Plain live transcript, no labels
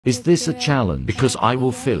Is this a challenge? Because I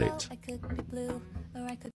will fill it.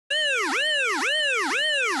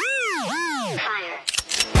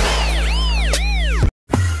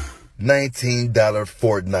 $19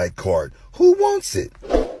 Fortnite card. Who wants it?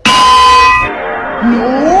 No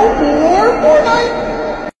more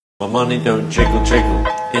Fortnite? My money don't jiggle jiggle,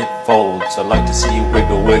 it folds. I like to see you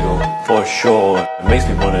wiggle wiggle, for sure. It makes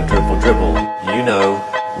me wanna dribble dribble, you know,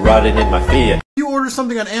 riding in my Fiat. You order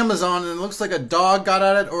something on Amazon and it looks like a dog got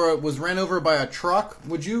at it or it was ran over by a truck,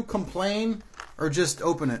 would you complain or just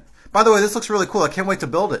open it? By the way, this looks really cool. I can't wait to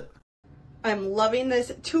build it. I'm loving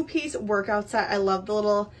this two-piece workout set. I love the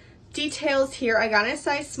little details here. I got in a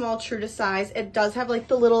size small, true to size. It does have like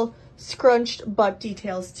the little scrunched butt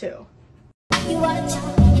details too. You wanna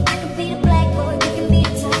talk, I can be the blackboard, you can be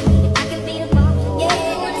the top, I can be the ball.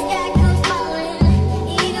 Yeah, when the sky comes falling,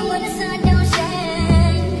 even when the sun don't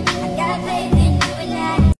shine, I got faith in you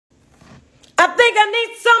and I think I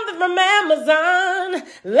need something from Amazon.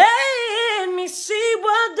 Let me see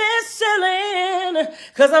what they're selling,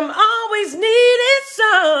 'cause I'm always needing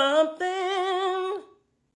something.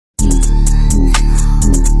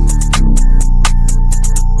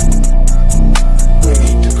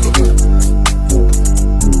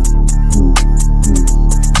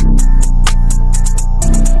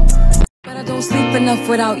 Sleep enough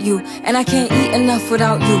without you, and I can't eat enough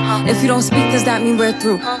without you. If you don't speak, does that mean we're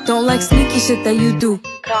through? Don't like sneaky shit that you do.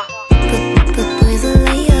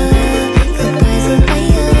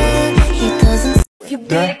 You be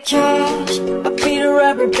the cash, I'll be the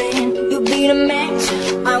rubber band. You be the match,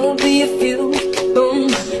 I will be a few.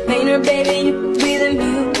 Boom, painter baby, you be the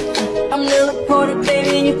muse. I'm the reporter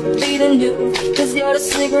baby, you be the news. 'Cause you're the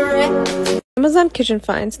cigarette. Amazon Kitchen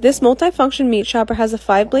Finds. This multifunction meat chopper has a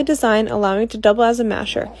 5-blade design allowing it to double as a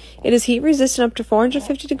masher. It is heat resistant up to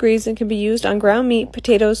 450 degrees and can be used on ground meat,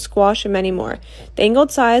 potatoes, squash, and many more. The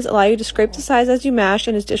angled sides allow you to scrape the sides as you mash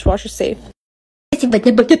and is dishwasher safe.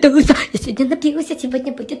 Сегодня будет туса, я сегодня напьюся,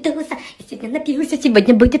 сегодня будет туса, я сегодня напьюся,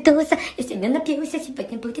 сегодня будет туса, я сегодня напьюся,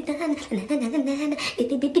 сегодня будет на-на-на-на-на-на-на,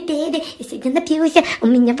 беби-беби-беби, я сегодня напьюся, у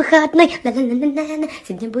меня выходной, на-на-на-на-на,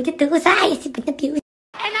 сегодня будет туса, я сегодня напьюся.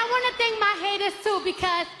 And I want to thank my haters too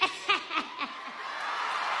because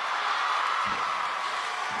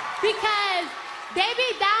they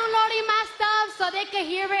be downloading my stuff so they can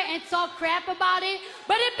hear it and talk crap about it,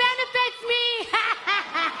 but it benefits me.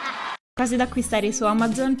 Cose da acquistare su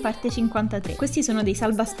Amazon, parte 53. Questi sono dei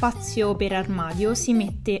salvaspazio per armadio, si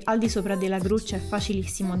mette al di sopra della gruccia, è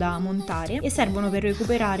facilissimo da montare e servono per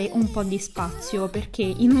recuperare un po' di spazio perché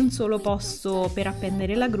in un solo posto per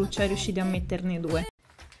appendere la gruccia riuscite a metterne due.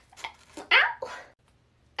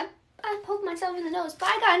 Myself in the nose, but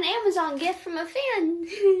I got an Amazon gift from a fan.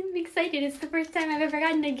 I'm excited. It's the first time I've ever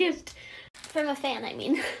gotten a gift from a fan. I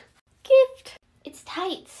mean, gift. It's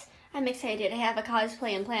tights. I'm excited. I have a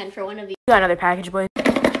cosplay and plan for one of these. Got another package, boys.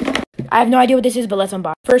 I have no idea what this is, but let's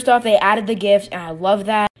unbox. First off, they added the gift, and I love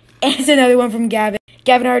that. And it's another one from Gavin.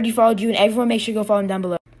 Gavin already followed you, and everyone make sure you go follow him down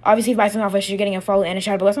below. Obviously, if you buy something off us, you're getting a follow and a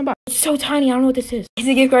shout out, but let's unbox. It's so tiny. I don't know what this is. It's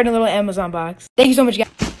a gift card in a little Amazon box. Thank you so much, guys.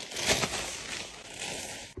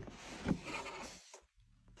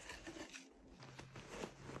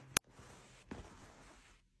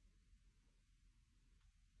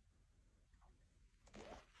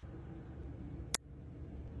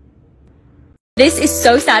 This is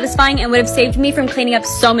so satisfying and would have saved me from cleaning up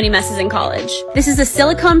so many messes in college. This is a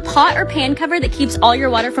silicone pot or pan cover that keeps all your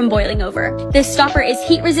water from boiling over. This stopper is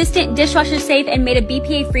heat resistant, dishwasher safe, and made of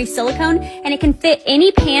BPA free silicone, and it can fit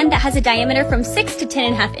any pan that has a diameter from 6 to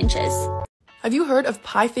 10.5 inches. Have you heard of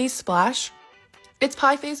Pie Face Splash? It's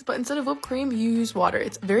Pie Face, but instead of whipped cream, you use water.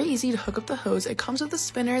 It's very easy to hook up the hose. It comes with a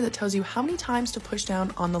spinner that tells you how many times to push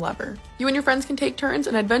down on the lever. You and your friends can take turns,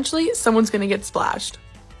 and eventually, someone's gonna get splashed.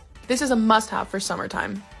 This is a must-have for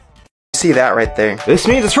summertime. See that right there? This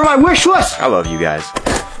means it's for my wish list! I love you guys.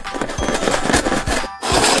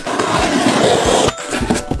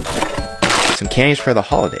 Some candies for the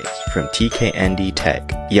holidays from TKND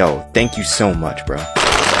Tech. Yo, thank you so much, bro.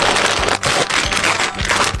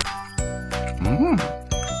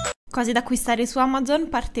 Cose da acquistare su Amazon,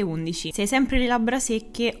 parte 11. Se hai sempre le labbra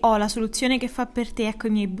secche, ho la soluzione che fa per te. Ecco i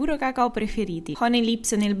miei burro cacao preferiti. Honey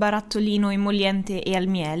Lips nel barattolino emolliente e al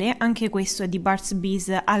miele. Anche questo è di Burt's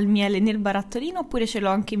Bees al miele nel barattolino, oppure ce l'ho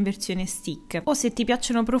anche in versione stick. O se ti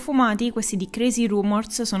piacciono profumati, questi di Crazy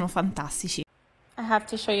Rumors sono fantastici. I have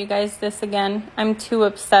to show you guys this again. I'm too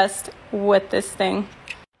obsessed with this thing.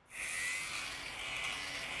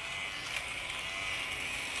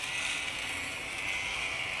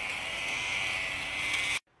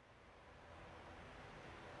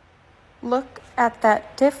 Look at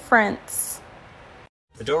that difference.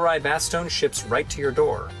 The Dorai bath stone ships right to your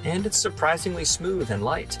door, and it's surprisingly smooth and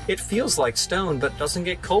light. It feels like stone but doesn't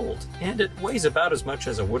get cold, and it weighs about as much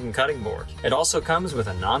as a wooden cutting board. It also comes with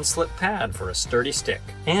a non-slip pad for a sturdy stick,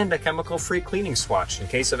 and a chemical-free cleaning swatch in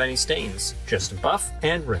case of any stains. Just buff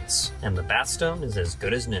and rinse, and the bath stone is as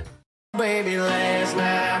good as new. Baby, last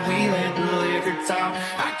night we let the liquor talk.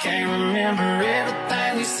 I can't remember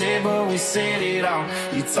everything we said, but we said it all.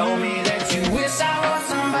 You told me that you wish I was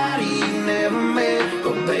somebody you never met.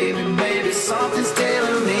 But baby, something's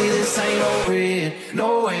telling me this ain't over yet.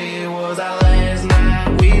 No way it was our last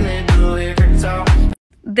night we let the liquor talk.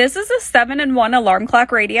 This is a 7-in-1 alarm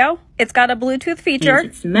clock radio. It's got a Bluetooth feature.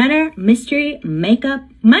 It's Murder Mystery Makeup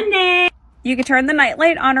Monday. You can turn the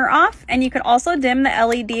nightlight on or off, and you can also dim the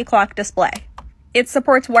LED clock display. It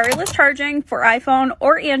supports wireless charging for iPhone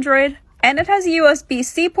or Android, and it has a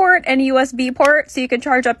USB-C port and USB port, so you can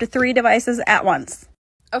charge up to 3 devices at once.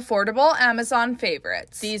 Affordable Amazon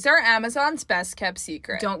favorites. These are Amazon's best kept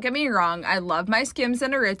secret. Don't get me wrong, I love my Skims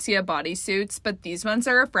and Aritzia bodysuits, but these ones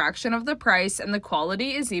are a fraction of the price and the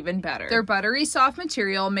quality is even better. Their buttery soft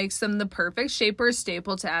material makes them the perfect shape or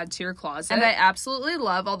staple to add to your closet. And I absolutely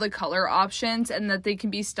love all the color options and that they can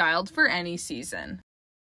be styled for any season.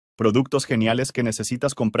 Productos geniales que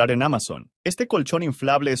necesitas comprar en Amazon. Este colchón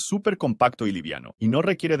inflable es súper compacto y liviano, y no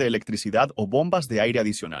requiere de electricidad o bombas de aire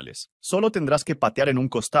adicionales. Solo tendrás que patear en un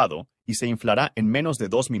costado y se inflará en menos de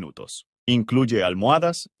 2 minutos. Incluye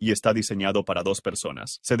almohadas y está diseñado para 2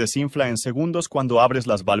 personas. Se desinfla en segundos cuando abres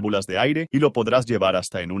las válvulas de aire y lo podrás llevar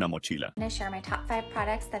hasta en una mochila. I'm going to share my top 5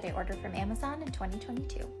 products that I ordered from Amazon in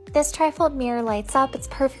 2022. This trifold mirror lights up. It's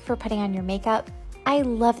perfect for putting on your makeup. I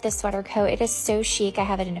love this sweater coat. It is so chic. I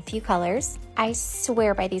have it in a few colors. I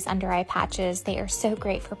swear by these under eye patches. They are so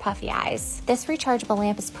great for puffy eyes. This rechargeable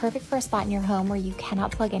lamp is perfect for a spot in your home where you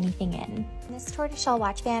cannot plug anything in. This tortoiseshell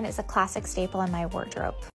watch band is a classic staple in my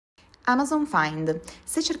wardrobe. Amazon Find.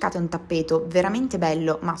 Se cercate un tappeto veramente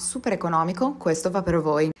bello ma super economico, questo va per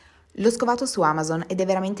voi. L'ho scovato su Amazon ed è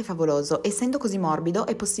veramente favoloso. Essendo così morbido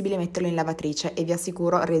è possibile metterlo in lavatrice e vi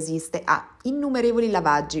assicuro resiste a innumerevoli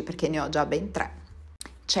lavaggi perché ne ho già ben 3.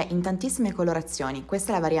 C'è in tantissime colorazioni,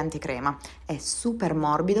 questa è la variante crema, è super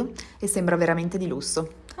morbido e sembra veramente di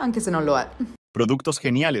lusso, anche se non lo è. Productos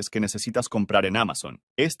geniales que necesitas comprar en Amazon.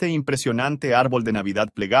 Este impresionante árbol de Navidad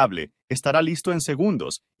plegable estará listo en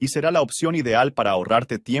segundos y será la opción ideal para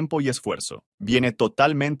ahorrarte tiempo y esfuerzo. Viene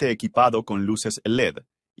totalmente equipado con luces LED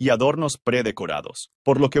y adornos predecorados,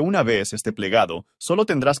 por lo que una vez esté plegado, solo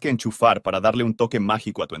tendrás que enchufar para darle un toque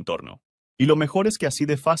mágico a tu entorno. Y lo mejor es que así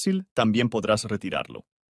de fácil también podrás retirarlo.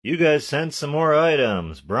 You guys sent some more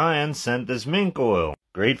items. Brian sent this mink oil.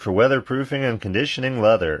 Great for weatherproofing and conditioning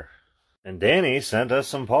leather. And Danny sent us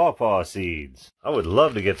some pawpaw seeds. I would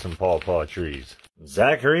love to get some pawpaw trees.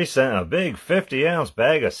 Zachary sent a big 50-ounce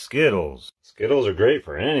bag of Skittles. Skittles are great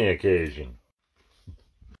for any occasion.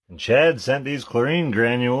 And Chad sent these chlorine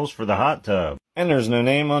granules for the hot tub. And there's no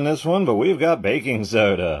name on this one, but we've got baking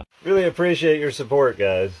soda. Really appreciate your support,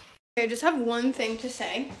 guys. I just have one thing to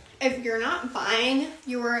say. If you're not buying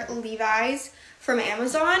your Levi's from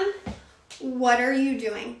Amazon, what are you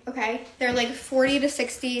doing, okay? They're like 40 to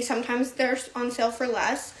 60, sometimes they're on sale for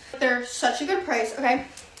less. They're such a good price, okay?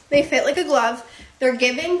 They fit like a glove. They're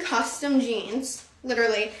giving custom jeans,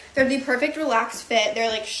 literally. They're the perfect relaxed fit.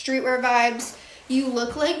 They're like streetwear vibes. You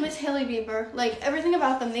look like Miss Hailey Bieber. Like everything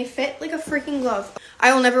about them, they fit like a freaking glove.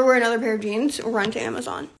 I will never wear another pair of jeans. Run to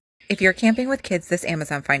Amazon. If you're camping with kids, this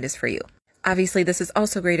Amazon Find is for you. Obviously, this is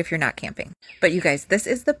also great if you're not camping. But you guys, this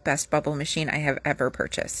is the best bubble machine I have ever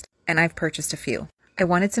purchased. And I've purchased a few. I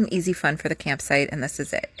wanted some easy fun for the campsite, and this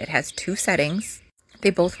is it. It has 2 settings. They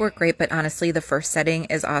both work great, but honestly, the first setting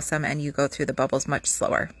is awesome and you go through the bubbles much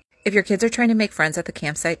slower. If your kids are trying to make friends at the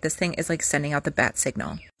campsite, this thing is like sending out the bat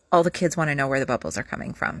signal. All the kids want to know where the bubbles are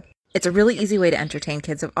coming from. It's a really easy way to entertain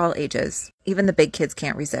kids of all ages. Even the big kids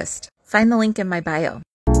can't resist. Find the link in my bio.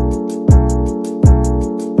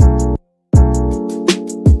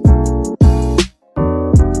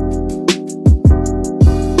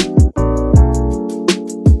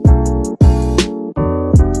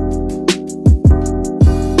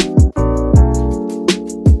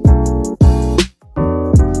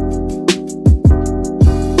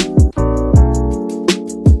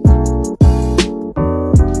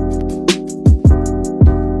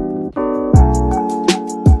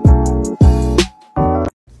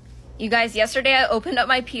 You guys, yesterday I opened up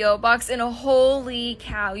my P.O. box and holy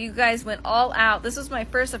cow, you guys went all out. This was my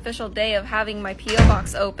first official day of having my P.O.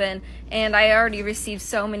 box open and I already received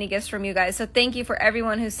so many gifts from you guys. So thank you for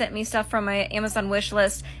everyone who sent me stuff from my Amazon wish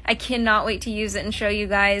list. I cannot wait to use it and show you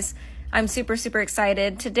guys. I'm super, super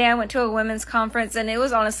excited. Today I went to a women's conference and it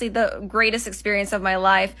was honestly the greatest experience of my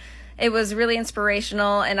life. It was really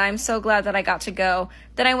inspirational and I'm so glad that I got to go.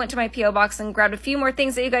 Then I went to my P.O. box and grabbed a few more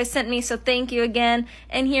things that you guys sent me, so thank you again.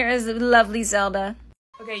 And here is lovely Zelda.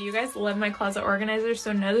 Okay, you guys love my closet organizer,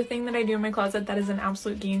 so another thing that I do in my closet that is an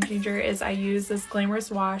absolute game changer is I use this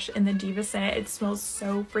glamorous wash in the Diva scent. It smells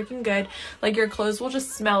so freaking good. Like, your clothes will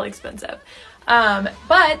just smell expensive.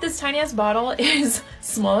 But this tiny ass bottle is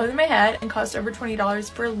smaller than my head and costs over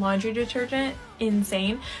 $20 for laundry detergent.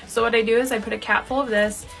 Insane. So what I do is I put a cap full of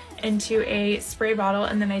this into a spray bottle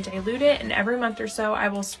and then I dilute it, and every month or so I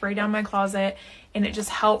will spray down my closet, and it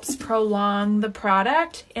just helps prolong the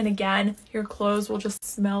product. And again, your clothes will just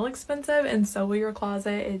smell expensive and so will your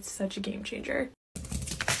closet. It's such a game changer.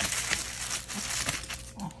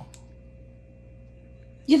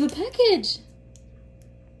 You have a package.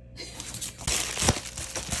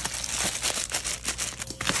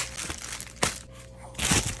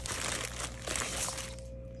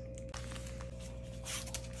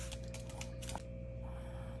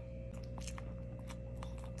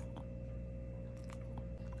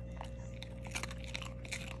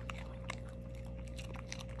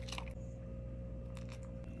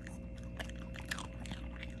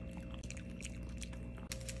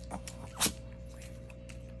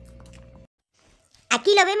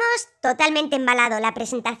 Aquí lo vemos totalmente embalado. La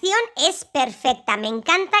presentación es perfecta. Me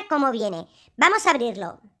encanta cómo viene. Vamos a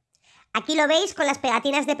abrirlo. Aquí lo veis con las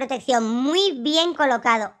pegatinas de protección. Muy bien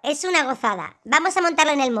colocado. Es una gozada. Vamos a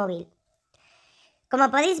montarlo en el móvil. Como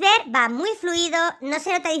podéis ver, va muy fluido. No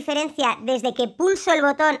se nota diferencia desde que pulso el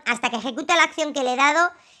botón hasta que ejecuta la acción que le he dado.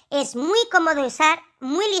 Es muy cómodo de usar,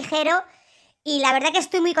 muy ligero y la verdad que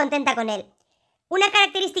estoy muy contenta con él. Una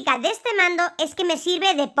característica de este mando es que me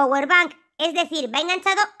sirve de power bank. Es decir, va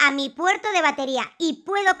enganchado a mi puerto de batería y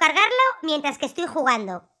puedo cargarlo mientras que estoy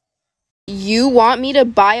jugando. You want me to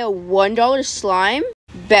buy a $1 slime?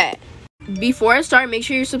 Bet. Before I start, make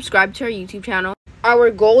sure you're subscribed to our YouTube channel. Our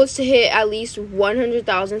goal is to hit at least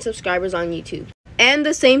 100,000 subscribers on YouTube. And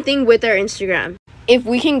the same thing with our Instagram. If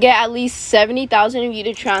we can get at least 70,000 of you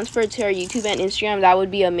to transfer to our YouTube and Instagram, that would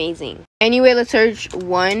be amazing. Anyway, let's search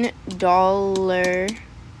 $1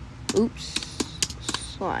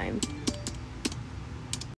 slime.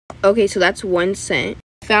 Okay, so that's 1 cent.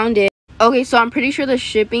 Found it. Okay, so I'm pretty sure the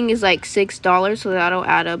shipping is like $6, so that'll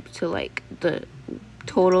add up to like the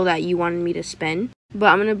total that you wanted me to spend. But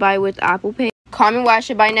I'm gonna buy with Apple Pay. Comment what I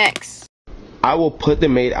should buy next. I will put the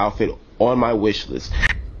maid outfit on my wish list.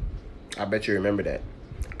 I bet you remember that.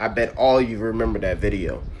 I bet all of you remember that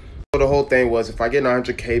video. So the whole thing was, if I get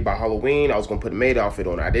 900K by Halloween, I was gonna put the maid outfit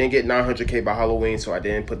on. I didn't get 900K by Halloween, so I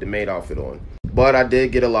didn't put the maid outfit on. But I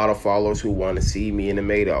did get a lot of followers who want to see me in a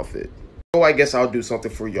maid outfit. So I guess I'll do something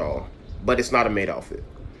for y'all. But it's not a maid outfit.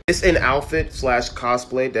 It's an outfit /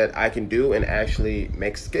 cosplay that I can do and actually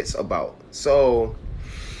make skits about. So,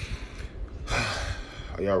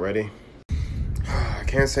 are y'all ready? I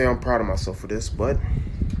can't say I'm proud of myself for this, but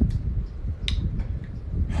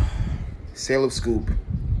Sale of Scoop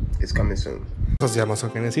is coming soon. Cosas de Amazon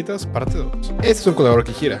que necesitas, parte 2. Este es un colador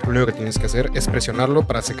que gira. Lo único que tienes que hacer es presionarlo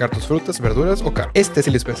para secar tus frutas, verduras o carne. Este es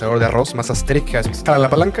el dispensador de arroz más Asterix que has visto. Jala la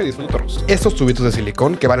palanca y disfruta arroz. Estos tubitos de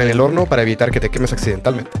silicón que van en el horno para evitar que te quemes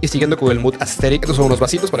accidentalmente. Y siguiendo con el mood Asterix, estos son unos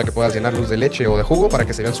vasitos para que puedas llenarlos de leche o de jugo para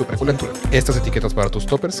que se vean súper cool en tu lata. Estas etiquetas para tus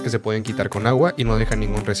toppers que se pueden quitar con agua y no dejan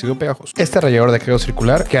ningún residuo pegajoso. Este rallador de queso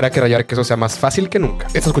circular que hará que rallar queso sea más fácil que nunca.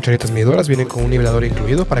 Estas cucharitas medidoras vienen con un nivelador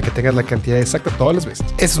incluido para que tengas la cantidad exacta todas las veces.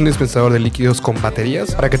 Este es un dispensador de líquidos con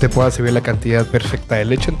baterías para que te pueda servir la cantidad perfecta de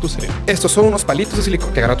leche en tu cereal. Estos son unos palitos de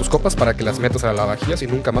silicón que agarra tus copas para que las metas a la lavavajillas y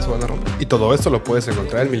nunca más se van a romper. Y todo esto lo puedes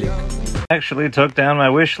encontrar en mi link. I actually took down my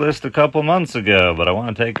wish list a couple months ago, but I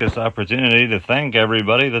want to take this opportunity to thank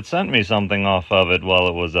everybody that sent me something off of it while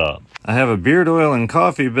it was up. I have a beard oil and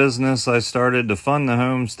coffee business I started to fund the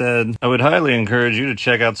homestead. I would highly encourage you to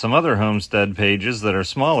check out some other homestead pages that are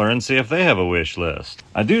smaller and see if they have a wish list.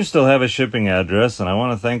 I do still have a shipping address, and I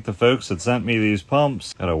want to thank the folks that sent me these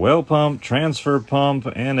pumps. Got a well pump, transfer pump,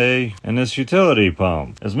 and this utility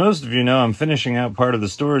pump. As most of you know, I'm finishing out part of the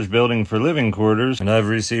storage building for living quarters, and I've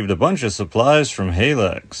received a bunch of supplies from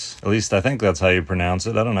Halex. At least I think that's how you pronounce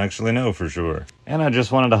it. I don't actually know for sure. And I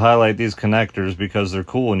just wanted to highlight these connectors because they're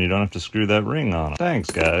cool and you don't have to screw that ring on them.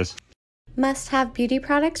 Thanks, guys. Must-have beauty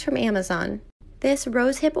products from Amazon. This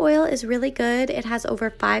rosehip oil is really good. It has over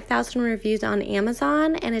 5,000 reviews on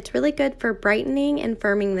Amazon, and it's really good for brightening and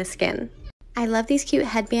firming the skin. I love these cute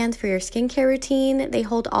headbands for your skincare routine. They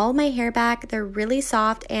hold all my hair back, they're really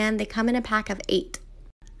soft, and they come in a pack of 8.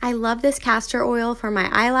 I love this castor oil for my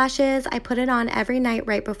eyelashes. I put it on every night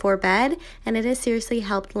right before bed, and it has seriously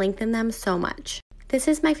helped lengthen them so much. This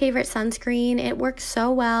is my favorite sunscreen. It works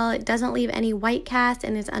so well. It doesn't leave any white cast,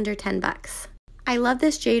 and it's under 10 bucks. I love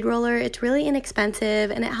this jade roller. It's really inexpensive,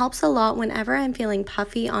 and it helps a lot whenever I'm feeling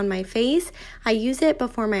puffy on my face. I use it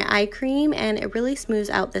before my eye cream, and it really smooths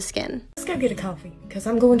out the skin. Let's go get a coffee, because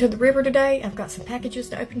I'm going to the river today. I've got some packages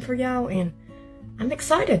to open for y'all, and I'm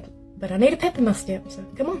excited. But I need a pep in my step, so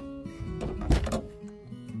come on.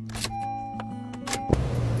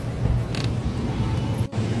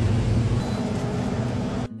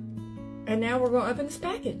 And now we're going to open this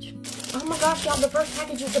package. Oh my gosh, y'all, the first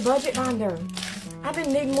package is the budget binder. I've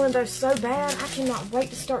been needing one of those so bad, I cannot wait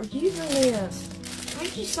to start using this.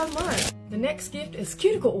 Thank you so much. The next gift is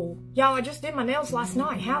cuticle oil. Y'all, I just did my nails last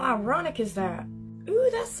night. How ironic is that? Ooh,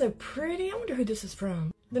 that's so pretty. I wonder who this is from.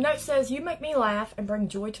 The note says, "You make me laugh and bring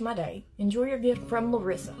joy to my day. Enjoy your gift from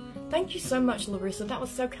Larissa." Thank you so much, Larissa. That was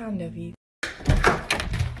so kind of you.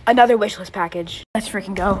 Another wishlist package. Let's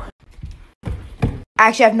freaking go.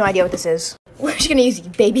 Actually, I have no idea what this is. We're just gonna use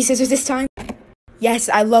baby scissors this time. Yes,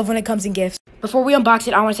 I love when it comes in gifts. Before we unbox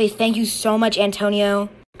it, I want to say thank you so much, Antonio.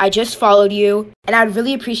 I just followed you, and I'd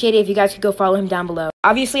really appreciate it if you guys could go follow him down below.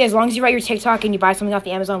 Obviously, as long as you write your TikTok and you buy something off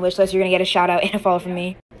the Amazon wishlist, you're gonna get a shout out and a follow from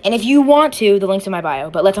me. And if you want to, the link's in my bio,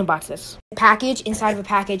 but let's unbox this. Package inside of a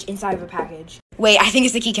package inside of a package. Wait, I think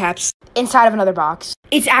it's the keycaps. Inside of another box.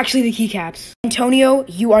 It's actually the keycaps. Antonio,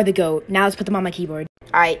 you are the GOAT. Now let's put them on my keyboard.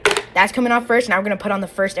 Alright, that's coming off first. Now we're gonna put on the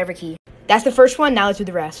first ever key. That's the first one, now let's do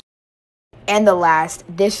the rest. And the last.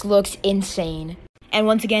 This looks insane. And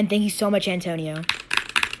once again, thank you so much, Antonio.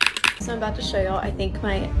 So I'm about to show y'all, I think,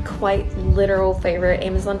 my quite literal favorite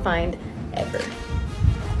Amazon find ever.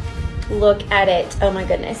 Look at it. Oh my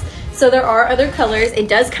goodness. So there are other colors. It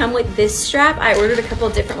does come with this strap. I ordered a couple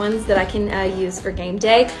of different ones that I can use for game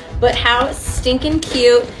day, but how stinking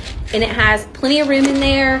cute. And it has plenty of room in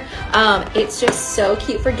there. It's just so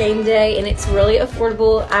cute for game day, and it's really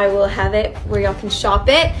affordable. I will have it where y'all can shop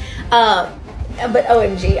it. But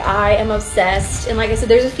OMG, I am obsessed. And like I said,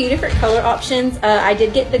 there's a few different color options. I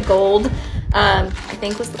did get the gold, I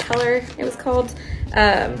think was the color it was called.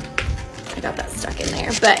 I got that stuck in there.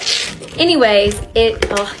 But anyways,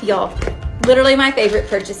 y'all, literally my favorite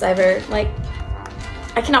purchase ever. Like,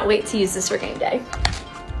 I cannot wait to use this for game day.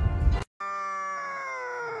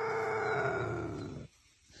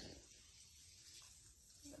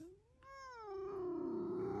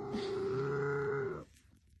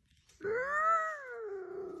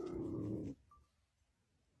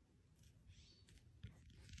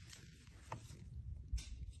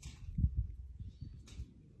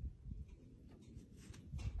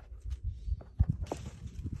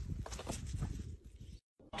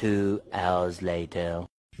 Two hours later.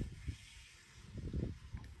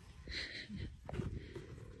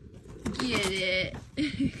 Get it.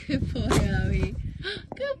 Good boy, Howie.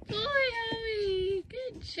 Good boy, Howie.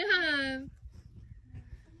 Good job.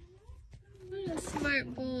 What a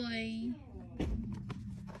smart boy.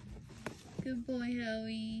 Good boy,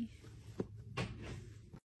 Howie.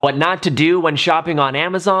 What not to do when shopping on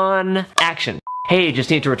Amazon? Action. Hey, just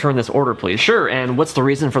need to return this order, please. Sure, and what's the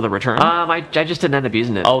reason for the return? I just didn't end up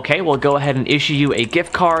using it. Okay, well, go ahead and issue you a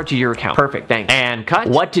gift card to your account. Perfect, thanks. And cut.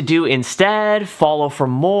 What to do instead? Follow for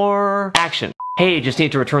more. Action. Hey, just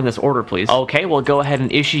need to return this order, please. Okay, well, go ahead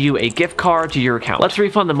and issue you a gift card to your account. Let's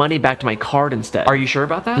refund the money back to my card instead. Are you sure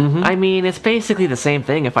about that? I mean, it's basically the same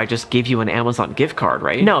thing if I just give you an Amazon gift card,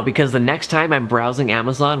 right? No, because the next time I'm browsing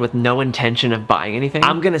Amazon with no intention of buying anything,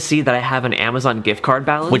 I'm gonna see that I have an Amazon gift card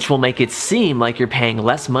balance, which will make it seem like you're paying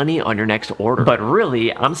less money on your next order. But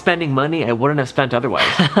really, I'm spending money I wouldn't have spent otherwise.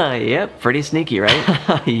 Yep, pretty sneaky,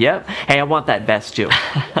 right? Yep. Hey, I want that vest too.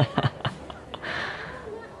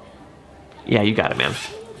 Yeah, you got it, man.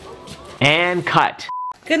 And cut.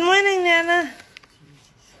 Good morning, Nana.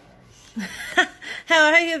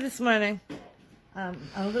 How are you this morning? A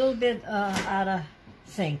little bit out of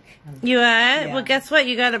sync. You are? Yeah. Well, guess what?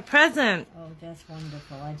 You got a present. Oh, that's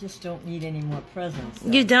wonderful. I just don't need any more presents. So.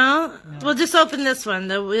 You don't? No. Well, just open this one.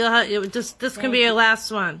 This can be your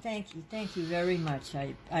last one. Thank you very much.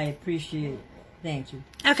 I appreciate it. Thank you.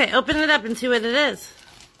 Okay, open it up and see what it is.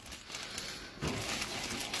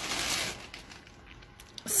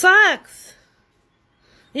 Socks.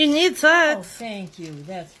 You need socks. Oh, thank you.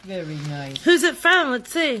 That's very nice. Who's it from?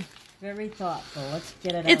 Let's see. Very thoughtful. Let's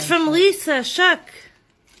get it out. It's from Lisa Shuck.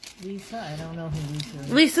 Lisa? I don't know who Lisa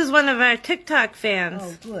is. Lisa's one of our TikTok fans.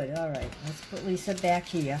 Oh, good. All right. Let's put Lisa back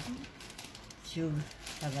here. She'll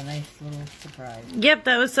have a nice little surprise. Yep,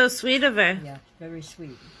 that was so sweet of her. Yeah, very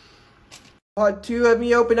sweet. Part 2 of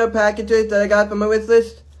me open up packages that I got from my wish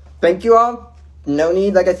list. thank you all. No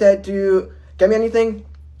need, like I said, to get me anything.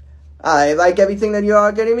 I like everything that you all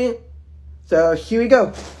are getting me. So here we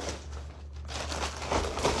go.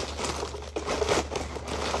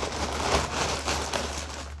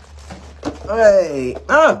 Hey,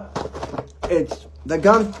 it's the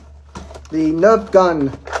gun, the Nerf gun,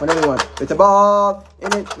 whatever you want. It's a ball in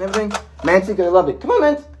it and everything. Mancy's gonna love it. Come on,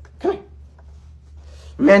 Mancy, come here.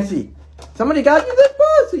 Mancy, somebody got you this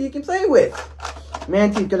ball so you can play with.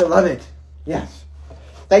 Mancy's gonna love it. Yes.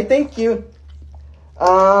 Say thank you.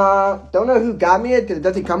 Don't know who got me it because it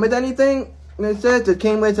doesn't come with anything. It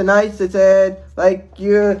came with a nice, it said, like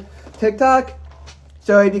your TikTok.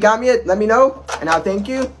 So if you got me it, let me know and I'll thank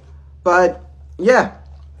you. But, yeah.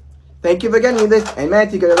 Thank you for getting me this. And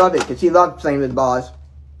Mancy's gonna love it because she loves playing with balls.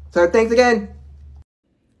 So, thanks again.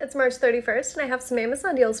 It's March 31st and I have some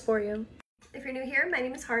Amazon deals for you. If you're new here, my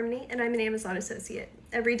name is Harmony and I'm an Amazon associate.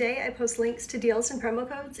 Every day I post links to deals and promo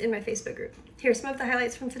codes in my Facebook group. Here's some of the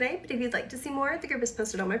highlights from today, but if you'd like to see more, the group is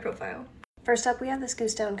posted on my profile. First up, we have this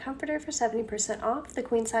Goose Down Comforter for 70% off. The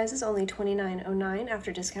queen size is only $29.09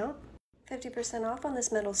 after discount. 50% off on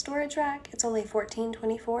this metal storage rack. It's only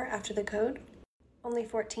 $14.24 after the code. Only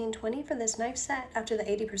 $14.20 for this knife set after the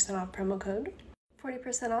 80% off promo code.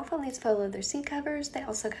 40% off on these faux leather seat covers. They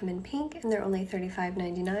also come in pink and they're only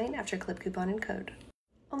 $35.99 after clip coupon and code.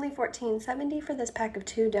 Only $14.70 for this pack of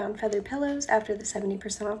 2 down feather pillows after the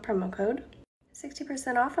 70% off promo code.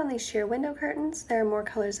 60% off on these sheer window curtains. There are more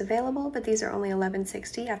colors available, but these are only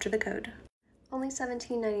 $11.60 after the code. Only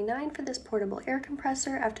 $17.99 for this portable air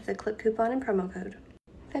compressor after the clip coupon and promo code.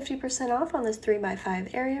 50% off on this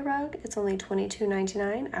 3x5 area rug. It's only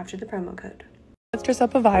 $22.99 after the promo code. Let's dress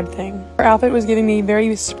up a vibe thing. Her outfit was giving me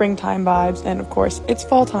very springtime vibes, and of course, it's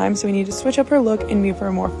fall time, so we need to switch up her look and move for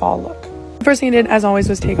a more fall look. The first thing I did, as always,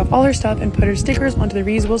 was take off all her stuff and put her stickers onto the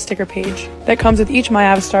reusable sticker page that comes with each My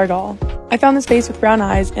Avatar doll. I found this face with brown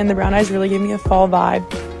eyes, and the brown eyes really gave me a fall vibe.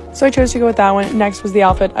 So I chose to go with that one. Next was the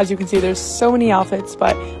outfit. As you can see, there's so many outfits,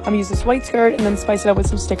 but I'm gonna use this white skirt and then spice it up with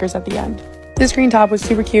some stickers at the end. This green top was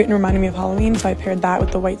super cute and reminded me of Halloween, so I paired that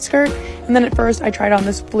with the white skirt. And then at first, I tried on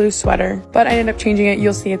this blue sweater, but I ended up changing it.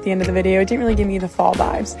 You'll see at the end of the video. It didn't really give me the fall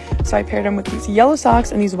vibes. So I paired them with these yellow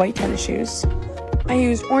socks and these white tennis shoes. I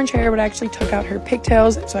used orange hair, but I actually took out her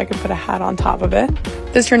pigtails so I could put a hat on top of it.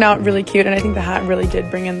 This turned out really cute, and I think the hat really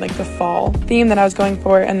did bring in like the fall theme that I was going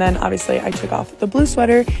for. And then obviously I took off the blue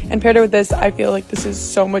sweater and paired it with this. I feel like this is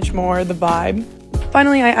so much more the vibe.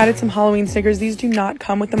 Finally, I added some Halloween stickers. These do not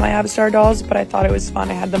come with the My Avatar dolls, but I thought it was fun.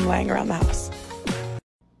 I had them laying around the house.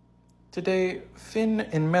 Today, Finn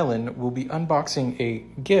and Melon will be unboxing a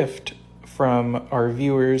gift from our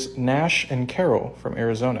viewers Nash and Carol from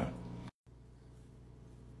Arizona.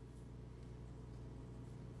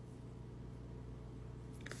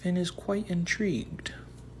 Finn is quite intrigued.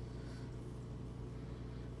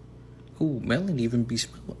 Ooh, Melon even be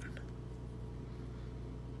smelling.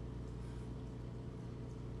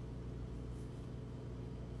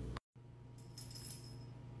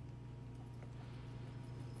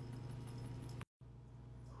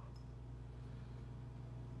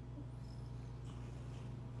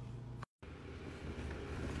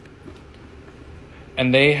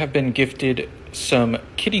 And they have been gifted some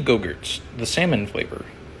kitty go-gurts, the salmon flavor.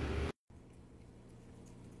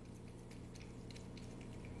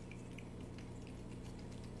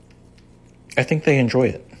 I think they enjoy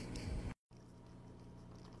it.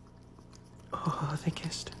 Oh, they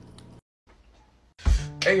kissed.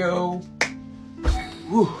 Heyo!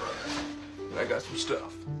 Whew. I got some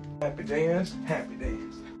stuff. Happy days, happy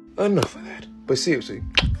days. Enough of that. But seriously,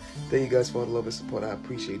 thank you guys for all the love and support. I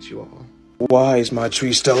appreciate you all. Why is my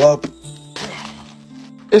tree still up?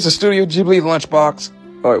 It's a Studio Ghibli lunchbox.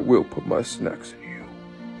 I will put my snacks in you.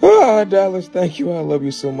 Ah, Dallas, thank you. I love you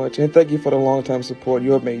so much. And thank you for the long time support.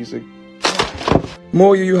 You're amazing.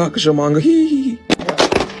 More Yu Yu Hakusho manga. Hee hee.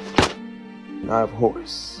 I have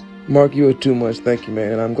Horace. Mark, you are too much. Thank you,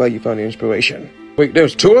 man. And I'm glad you found the inspiration. Wait,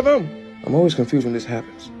 there's 2 of them? I'm always confused when this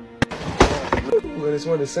happens. Well, it's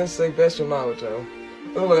one of the sensei best from Naruto.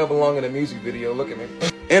 I look like I belong in a music video. Look at me.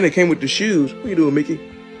 And it came with the shoes. What you doing, Mickey?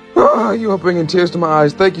 Ah, you are bringing tears to my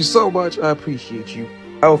eyes. Thank you so much. I appreciate you.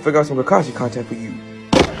 I will figure out some Kakashi content for you.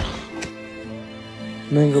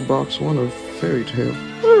 Manga box 1 of Fairy Tail.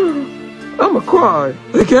 I'ma cry.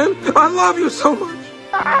 Again? I love you so much.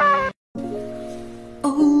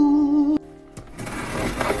 Oh,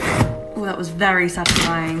 that was very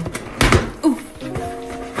satisfying. Ooh.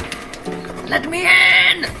 Let me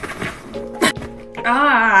in!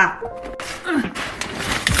 Ah!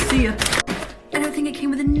 See ya. I don't think it came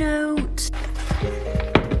with a note.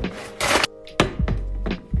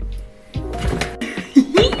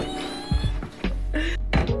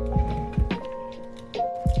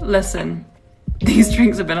 Listen, these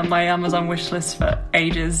drinks have been on my Amazon wish list for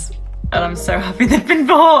ages, and I'm so happy they've been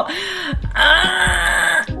bought.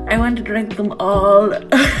 I want to drink them all.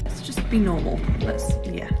 Let's just be normal.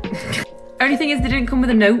 Yeah. Only thing is they didn't come with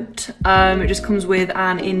a note. It just comes with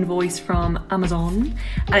an invoice from Amazon,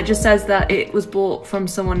 and it just says that it was bought from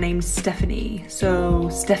someone named Stephanie. So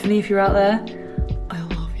Stephanie, if you're out there, I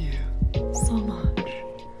love you so much,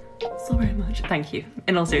 so very much. Thank you.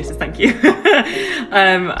 In all seriousness, thank you.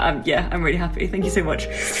 Yeah, I'm really happy. Thank you so much.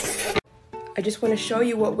 I just want to show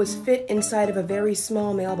you what was fit inside of a very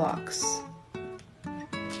small mailbox.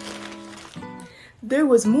 There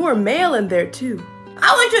was more mail in there too.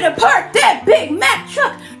 I want you to park that Big Mac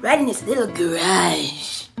truck right in this little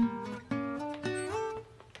garage.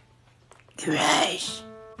 Garage.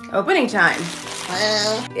 Opening time.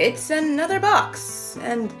 Well, it's another box,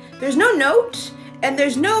 and there's no note, and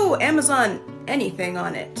there's no Amazon anything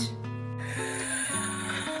on it.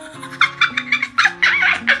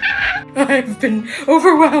 I've been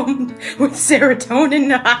overwhelmed with serotonin.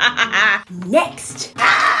 Next.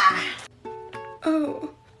 Oh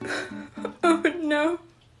no.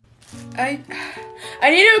 I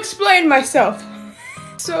need to explain myself.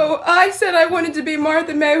 So I said I wanted to be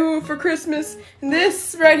Martha Mayhew for Christmas, and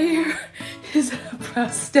this right here is a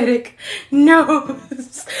prosthetic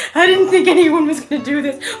nose. I didn't think anyone was gonna do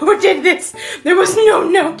this or did this. There was no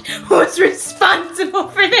note who was responsible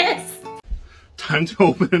for this. Time to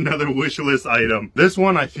open another wish list item. This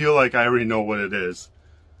one, I feel like I already know what it is.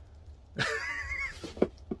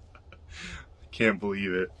 Can't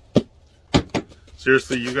believe it.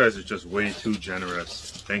 Seriously, you guys are just way too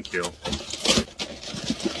generous. Thank you.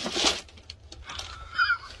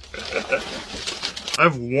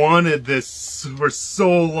 I've wanted this for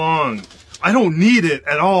so long. I don't need it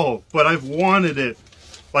at all, but I've wanted it.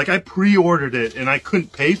 Like, I pre-ordered it and I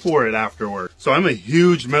couldn't pay for it afterward. So I'm a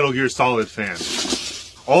huge Metal Gear Solid fan.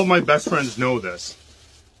 All of my best friends know this.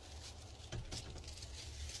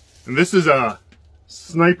 And this is a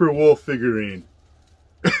Sniper Wolf figurine.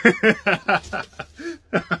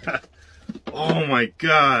 Oh my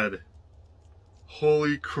god.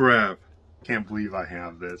 Holy crap. Can't believe I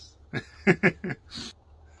have this.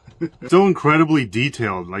 So incredibly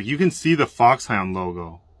detailed. Like, you can see the Foxhound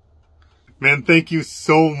logo. Man, thank you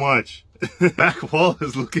so much. Back wall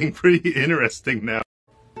is looking pretty interesting now.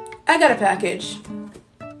 I got a package.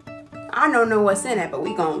 I don't know what's in it, but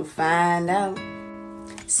we gonna find out.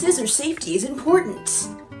 scissor safety is important.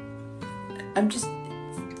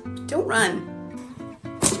 Don't run.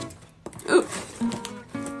 Ooh.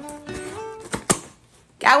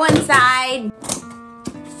 Got one side.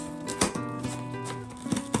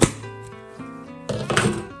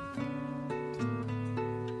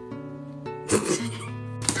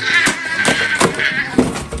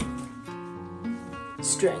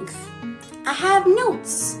 Strength. I have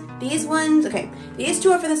notes. These ones, okay. These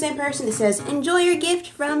two are for the same person. It says, enjoy your gift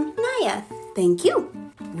from Naya. Thank you.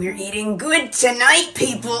 We're eating good tonight,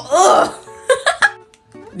 people. Ugh.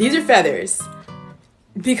 These are feathers.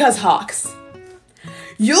 Because hawks.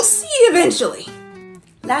 You'll see eventually.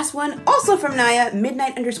 Last one, also from Naya,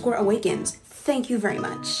 Midnight_Awakens. Thank you very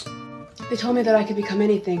much. They told me that I could become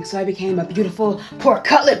anything, so I became a beautiful pork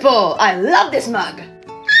cutlet bowl. I love this mug.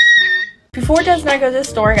 Before Des and I go to the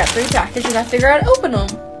store, I got 3 packages. I figured I'd open them.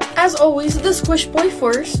 As always, the Squish Boy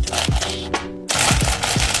first.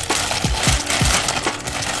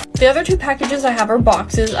 The other 2 packages I have are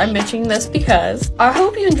boxes. I'm mentioning this because I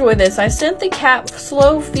hope you enjoy this. I sent the cat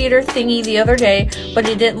slow feeder thingy the other day, but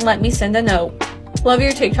it didn't let me send a note. Love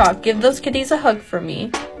your TikTok. Give those kitties a hug for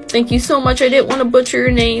me. Thank you so much. I didn't want to butcher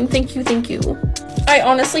your name. Thank you, thank you. I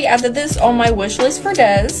honestly added this on my wish list for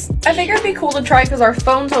Des. I figured it'd be cool to try because our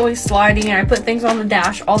phone's always sliding and I put things on the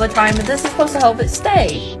dash all the time, but this is supposed to help it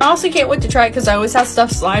stay. I also can't wait to try it because I always have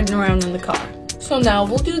stuff sliding around in the car. So now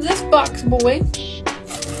we'll do this box boy.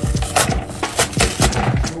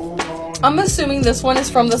 I'm assuming this one is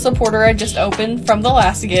from the supporter I just opened from the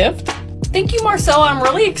last gift. Thank you, Marcella. I'm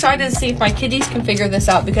really excited to see if my kitties can figure this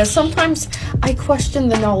out because sometimes I question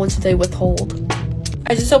the knowledge they withhold.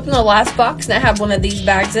 I just opened the last box and I have one of these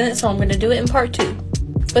bags in it, so I'm going to do it in part 2.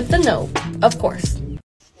 With the note, of course.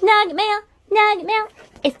 Nugget mail, nugget mail.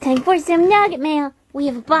 It's time for some nugget mail. We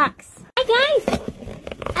have a box. Hi guys,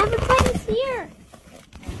 I have a present here.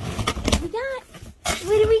 What we got?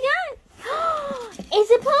 What do we got?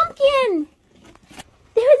 It's a pumpkin.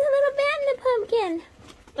 There was a little bat in the pumpkin.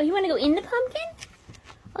 Oh, you want to go in the pumpkin?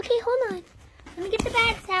 Okay, hold on. Let me get the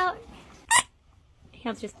bags out.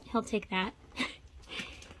 He'll take that.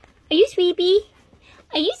 Are you Sweepy?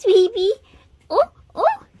 Are you Sweepy? Oh,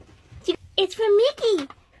 oh! It's from Mickey.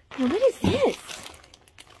 Now what is this?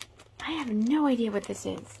 I have no idea what this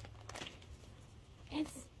is.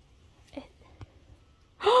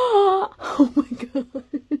 Oh my god.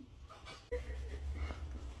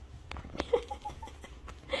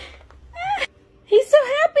 He's so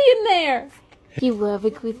happy in there. You love a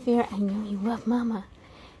good bear. I know you love Mama.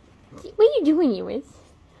 What are you doing, Ewis?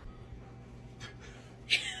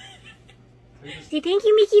 Say thank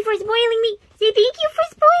you, Mickey, for spoiling me. Say thank you for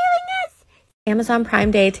spoiling us. Amazon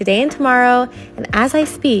Prime Day today and tomorrow, and as I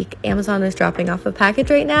speak, Amazon is dropping off a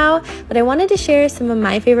package right now, but I wanted to share some of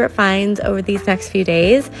my favorite finds over these next few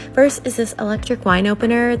days. First is this electric wine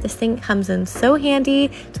opener. This thing comes in so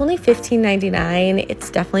handy. It's only $15.99.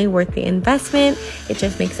 It's definitely worth the investment. It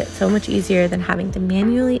just makes it so much easier than having to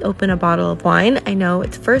manually open a bottle of wine. I know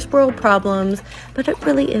it's first world problems, but it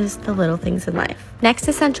really is the little things in life. Next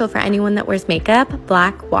essential for anyone that wears makeup,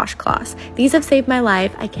 black washcloths. These have saved my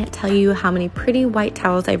life. I can't tell you how many pretty white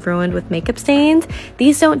towels I've ruined with makeup stains.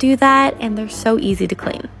 These don't do that, and they're so easy to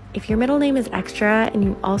clean. If your middle name is Extra and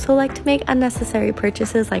you also like to make unnecessary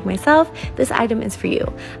purchases like myself, this item is for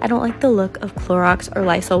you. I don't like the look of Clorox or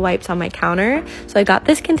Lysol wipes on my counter, so I got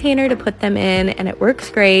this container to put them in, and it works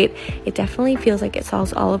great. It definitely feels like it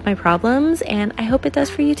solves all of my problems, and I hope it does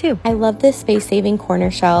for you too. I love this space-saving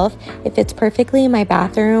corner shelf. It fits perfectly in my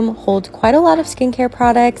bathroom, holds quite a lot of skincare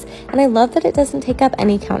products, and I love that it doesn't take up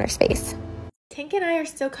any counter space. Tink and I are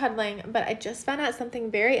still cuddling, but I just found out something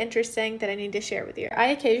very interesting that I need to share with you. I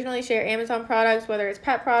occasionally share Amazon products, whether it's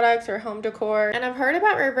pet products or home decor, and I've heard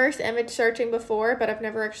about reverse image searching before, but I've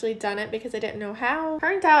never actually done it because I didn't know how.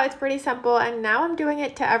 Turns out it's pretty simple, and now I'm doing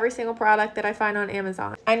it to every single product that I find on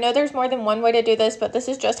Amazon. I know there's more than one way to do this, but this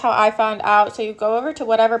is just how I found out. So you go over to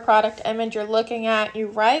whatever product image you're looking at, you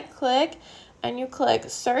right click, and you click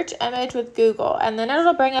search image with Google, and then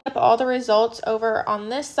it'll bring up all the results over on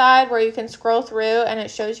this side where you can scroll through, and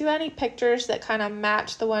it shows you any pictures that kind of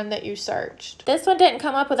match the one that you searched. This one didn't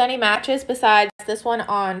come up with any matches besides this one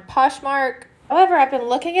on Poshmark. However, I've been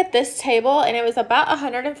looking at this table and it was about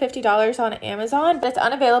 $150 on Amazon, but it's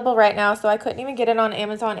unavailable right now, so I couldn't even get it on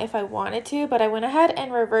Amazon if I wanted to, but I went ahead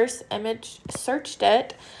and reverse image searched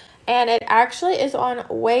it. And it actually is on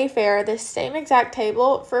Wayfair, this same exact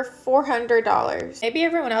table, for $400. Maybe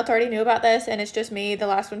everyone else already knew about this and it's just me, the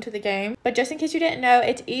last one to the game. But just in case you didn't know,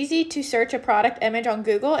 it's easy to search a product image on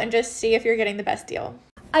Google and just see if you're getting the best deal.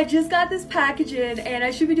 I just got this package in and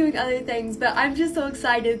I should be doing other things, but I'm just so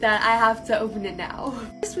excited that I have to open it now.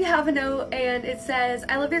 First, we have a note and it says,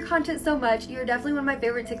 "I love your content so much. You're definitely one of my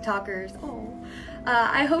favorite TikTokers." Oh.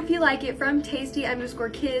 I hope you like it, from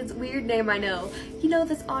tasty_kids. Weird name, I know. You know,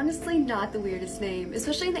 that's honestly not the weirdest name,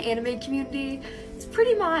 especially in the anime community. It's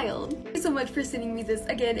pretty mild. Thank you so much for sending me this.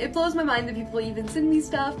 Again, it blows my mind that people even send me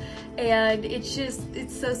stuff, and it's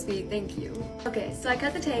so sweet. Thank you. Okay, so I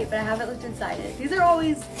cut the tape, but I haven't looked inside it. These are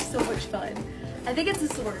always so much fun. I think it's a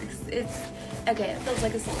sword. Okay, it feels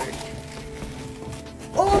like a sword.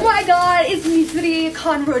 Oh my god, it's Mitsuri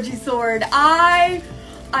Kanroji sword.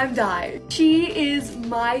 I'm dying. She is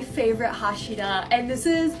my favorite Hashira, and this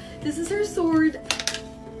is her sword.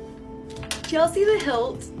 Do y'all see the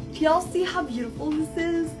hilt? Do y'all see how beautiful this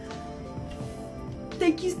is?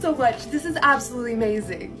 Thank you so much. This is absolutely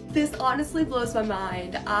amazing. This honestly blows my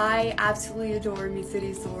mind. I absolutely adore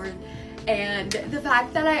Mitsuri's sword, and the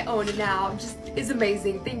fact that I own it now just is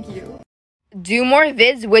amazing. Thank you. Do more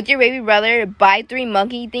vids with your baby brother, buy 3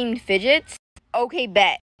 monkey themed fidgets? Okay,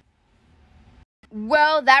 bet.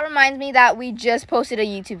 Well, that reminds me that we just posted a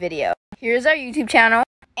YouTube video. Here's our YouTube channel,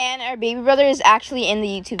 and our baby brother is actually in the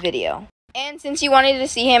YouTube video. And since you wanted to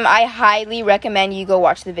see him, I highly recommend you go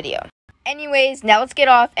watch the video. Anyways, now let's get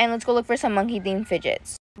off and let's go look for some monkey themed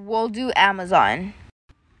fidgets. We'll do Amazon.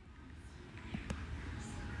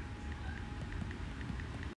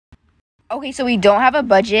 Okay, so we don't have a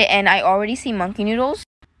budget, and I already see monkey noodles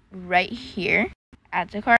right here.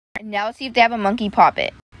 Add to cart. Now let's see if they have a monkey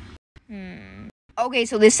poppet. Okay,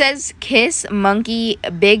 so this says Kiss Monkey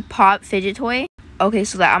Big Pop Fidget Toy. Okay,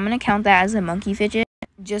 so I'm going to count that as a monkey fidget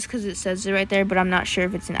just because it says it right there, but I'm not sure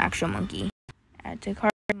if it's an actual monkey. Add to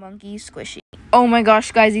cart. Monkey squishy. Oh my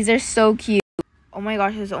gosh, guys, these are so cute. Oh my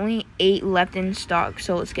gosh, there's only 8 left in stock,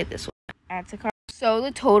 so let's get this one. Add to cart. So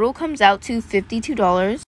the total comes out to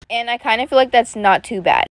 $52, and I kind of feel like that's not too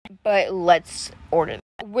bad, but let's order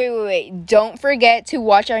that. Wait. Don't forget to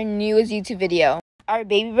watch our newest YouTube video. Our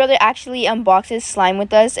baby brother actually unboxes slime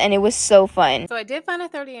with us, and it was so fun. So I did find a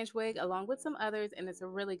 30-inch wig along with some others, and it's a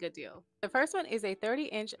really good deal. The first one is a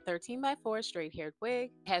 30-inch 13x4 straight-haired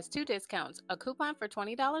wig. It has 2 discounts, a coupon for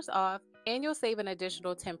 $20 off, and you'll save an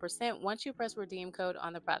additional 10% once you press redeem code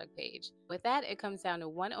on the product page. With that, it comes down to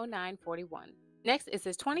 $109.41. Next is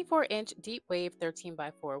this 24-inch deep wave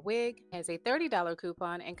 13x4 wig. It has a $30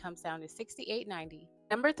 coupon and comes down to $68.90.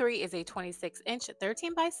 Number 3 is a 26-inch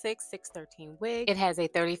 13x6 613 wig. It has a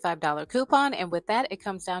 $35 coupon, and with that, it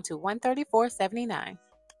comes down to $134.79.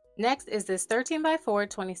 Next is this 13x4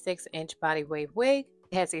 26-inch body wave wig.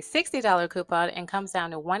 It has a $60 coupon and comes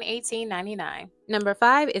down to $118.99. Number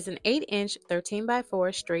 5 is an 8-inch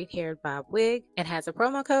 13x4 straight-haired bob wig. It has a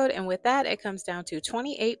promo code, and with that, it comes down to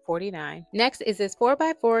 $28.49. Next is this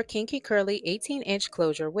 4x4 kinky curly 18-inch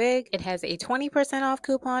closure wig. It has a 20% off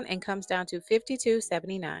coupon and comes down to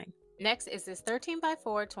 $52.79. Next is this 13x4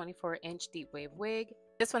 24-inch deep wave wig.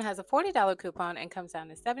 This one has a $40 coupon and comes down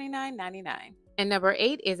to $79.99. And number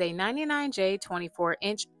 8 is a 99J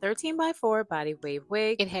 24-inch 13x4 body wave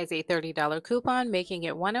wig. It has a $30 coupon, making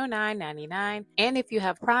it $109.99. And if you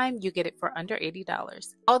have Prime, you get it for under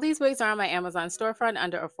 $80. All these wigs are on my Amazon storefront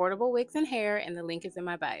under Affordable Wigs and Hair, and the link is in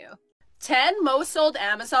my bio. 10 most sold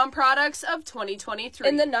Amazon products of 2023.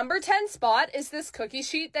 In the number 10 spot is this cookie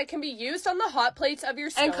sheet that can be used on the hot plates of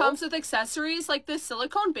your stove and comes with accessories like this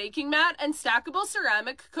silicone baking mat and stackable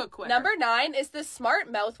ceramic cookware. Number 9 is this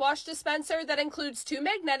smart mouthwash dispenser that includes 2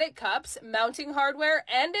 magnetic cups, mounting hardware,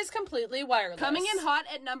 and is completely wireless. Coming in hot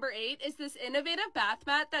at number 8 is this innovative bath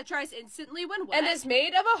mat that dries instantly when wet and is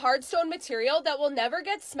made of a hard stone material that will never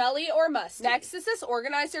get smelly or musty. Next is this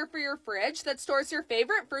organizer for your fridge that stores your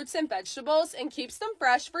favorite fruits and vegetables and keeps them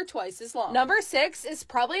fresh for twice as long. Number 6 is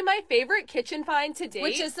probably my favorite kitchen find to date,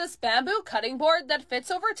 which is this bamboo cutting board that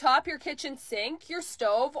fits over top your kitchen sink, your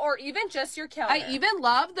stove, or even just your counter. I even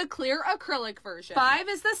love the clear acrylic version. 5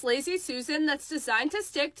 is this Lazy Susan that's designed to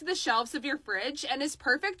stick to the shelves of your fridge and is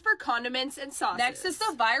perfect for condiments and sauces. Next is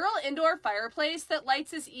the viral indoor fireplace that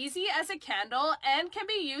lights as easy as a candle and can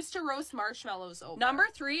be used to roast marshmallows over. Number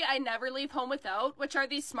 3 I never leave home without, which are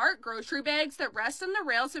these smart grocery bags that rest on the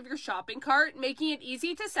rails of your shopping cart, making it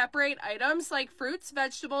easy to separate items like fruits,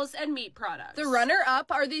 vegetables, and meat products. The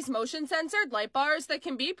runner-up are these motion-censored light bars that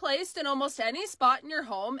can be placed in almost any spot in your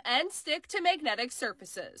home and stick to magnetic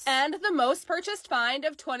surfaces. And the most purchased find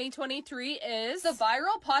of 2023 is the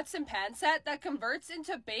viral pots and pan set that converts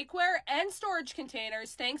into bakeware and storage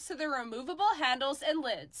containers thanks to the removable handles and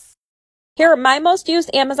lids. Here are my most used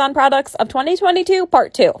Amazon products of 2022,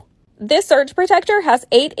 part 2. This surge protector has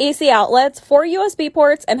 8 AC outlets, 4 USB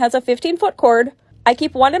ports, and has a 15-foot cord. I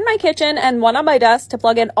keep one in my kitchen and one on my desk to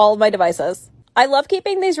plug in all of my devices. I love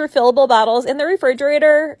keeping these refillable bottles in the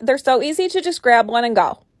refrigerator. They're so easy to just grab one and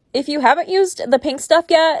go. If you haven't used the pink stuff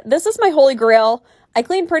yet, this is my holy grail. I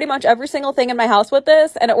clean pretty much every single thing in my house with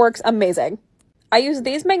this, and it works amazing. I use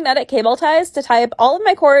these magnetic cable ties to tie up all of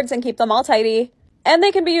my cords and keep them all tidy, and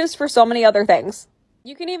they can be used for so many other things.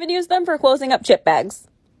 You can even use them for closing up chip bags.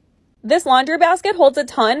 This laundry basket holds a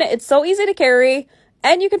ton, it's so easy to carry,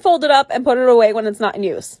 and you can fold it up and put it away when it's not in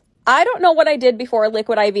use. I don't know what I did before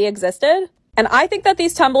Liquid IV existed, and I think that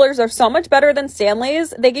these tumblers are so much better than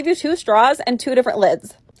Stanley's. They give you 2 straws and 2 different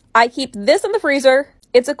lids. I keep this in the freezer.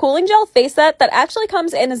 It's a cooling gel face set that actually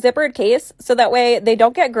comes in a zippered case, so that way they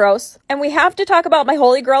don't get gross. And we have to talk about my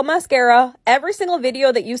Holy Grail mascara. Every single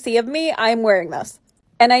video that you see of me, I'm wearing this.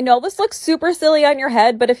 And I know this looks super silly on your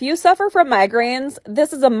head, but if you suffer from migraines,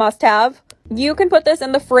 this is a must-have. You can put this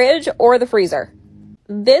in the fridge or the freezer.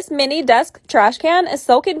 This mini desk trash can is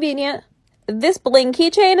so convenient. This bling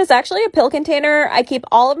keychain is actually a pill container. I keep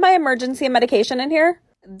all of my emergency medication in here.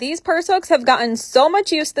 These purse hooks have gotten so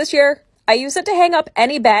much use this year. I use it to hang up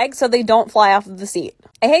any bag so they don't fly off of the seat.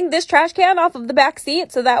 I hang this trash can off of the back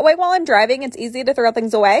seat so that way while I'm driving, it's easy to throw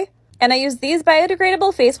things away. And I use these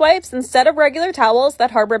biodegradable face wipes instead of regular towels that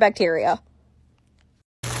harbor bacteria.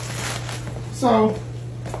 So,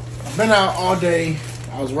 I've been out all day.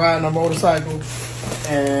 I was riding a motorcycle,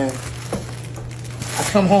 and I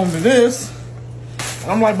come home to this,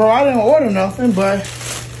 and I'm like, bro, I didn't order nothing, but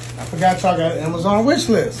I forgot y'all got an Amazon wish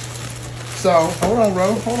list. So, hold on,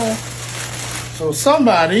 bro, hold on. So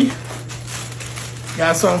somebody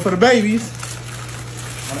got something for the babies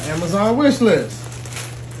on the Amazon wish list.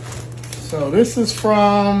 So this is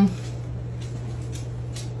from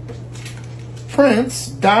Prince.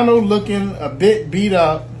 Donald looking a bit beat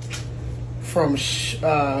up from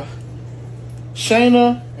Shayna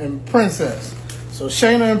and Princess. So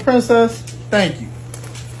Shayna and Princess, thank you.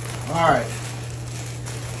 All right.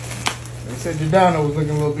 They said your Donald was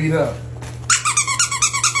looking a little beat up.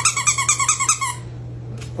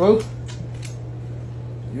 Approve?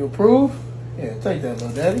 You approve? Yeah, take that,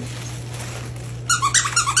 little daddy.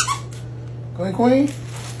 Queen?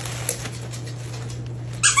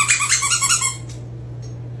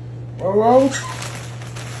 Roll.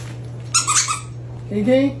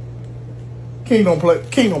 King? King don't play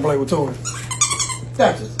with toys.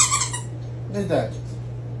 Duchess. Miss Duchess.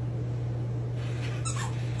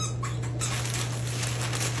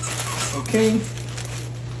 So King,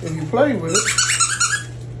 if you play with it.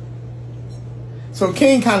 So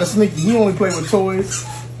King kind of sneaky. He only plays with toys.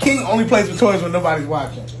 King only plays with toys when nobody's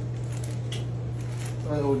watching.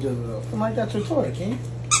 Come on, I got your toy, King.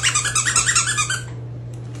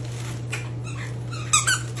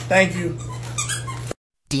 Thank you.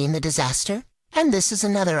 Dean the Disaster, and this is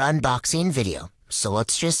another unboxing video. So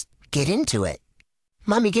let's just get into it.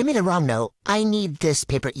 Mommy, give me the wrong note. I need this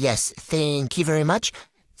paper. Yes, thank you very much.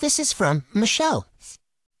 This is from Michelle.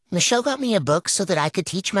 Michelle got me a book so that I could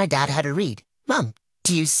teach my dad how to read. Mom,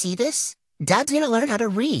 do you see this? Dad's gonna learn how to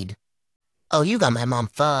read. Oh, you got my mom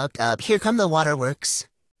fucked up. Here come the waterworks.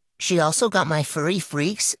 She also got my furry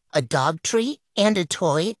freaks a dog treat and a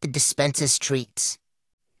toy that dispenses treats.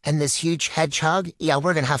 And this huge hedgehog. Yeah,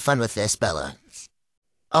 we're gonna have fun with this, Bella.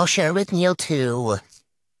 I'll share with Neil, too.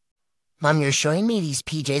 Mom, you're showing me these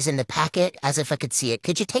PJs in the packet as if I could see it.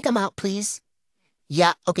 Could you take them out, please?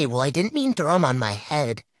 Yeah, okay, well, I didn't mean throw them on my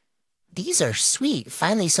head. These are sweet.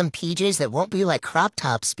 Finally, some PJs that won't be like crop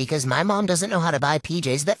tops because my mom doesn't know how to buy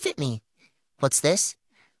PJs that fit me. What's this?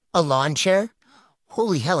 A lawn chair?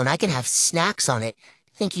 Holy hell, and I can have snacks on it.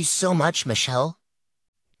 Thank you so much, Michelle.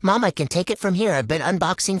 Mom, I can take it from here. I've been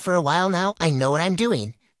unboxing for a while now. I know what I'm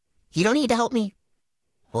doing. You don't need to help me.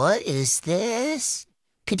 What is this?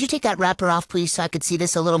 Could you take that wrapper off, please, so I could see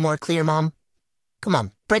this a little more clear, Mom? Come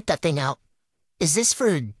on, break that thing out. Is this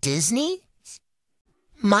for Disney?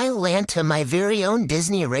 My land to my very own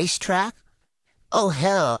Disney racetrack? Oh,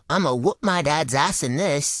 hell, I'ma whoop my dad's ass in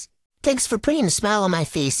this. Thanks for putting a smile on my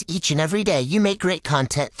face each and every day. You make great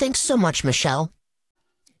content. Thanks so much, Michelle.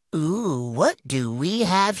 Ooh, what do we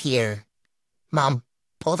have here? Mom,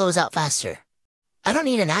 pull those out faster. I don't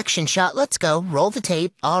need an action shot. Let's go. Roll the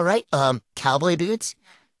tape. All right, cowboy boots?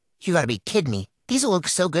 You gotta be kidding me. These will look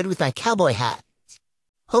so good with my cowboy hat.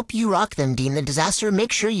 Hope you rock them, Dean the Disaster.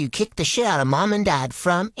 Make sure you kick the shit out of Mom and Dad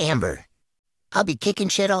from Amber. I'll be kicking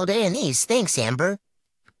shit all day in these. Thanks, Amber.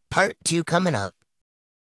 Part 2 coming up.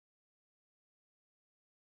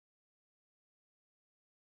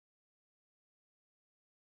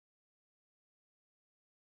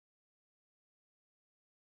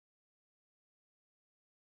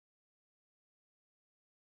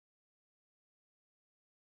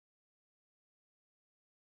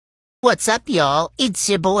 What's up, y'all? It's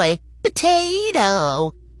your boy,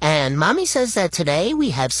 Potato. And Mommy says that today we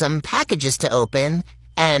have some packages to open,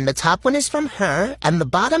 and the top one is from her, and the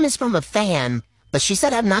bottom is from a fan. But she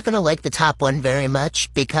said I'm not going to like the top one very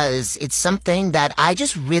much because it's something that I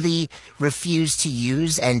just really refuse to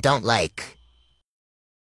use and don't like.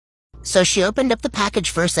 So she opened up the package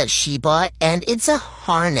first that she bought, and it's a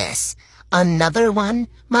harness. Another one?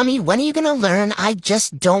 Mommy, when are you gonna learn? I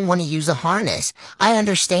just don't want to use a harness. I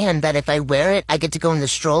understand that if I wear it, I get to go in the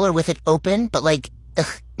stroller with it open, but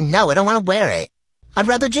no, I don't want to wear it. I'd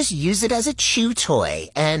rather just use it as a chew toy,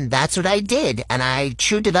 and that's what I did, and I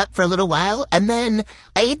chewed it up for a little while, and then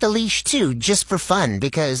I ate the leash too, just for fun,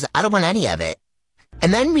 because I don't want any of it.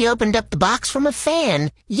 And then we opened up the box from a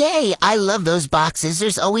fan. Yay, I love those boxes.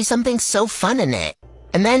 There's always something so fun in it.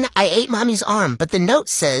 And then I ate Mommy's arm, but the note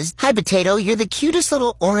says, "Hi, Potato, you're the cutest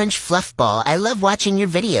little orange fluff ball. I love watching your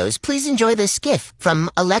videos. Please enjoy this gift from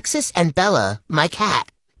Alexis and Bella, my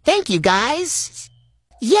cat." Thank you, guys.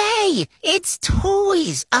 Yay! It's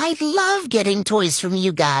toys. I love getting toys from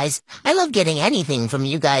you guys. I love getting anything from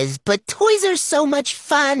you guys, but toys are so much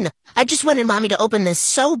fun. I just wanted Mommy to open this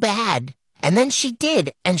so bad. And then she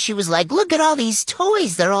did, and she was like, "Look at all these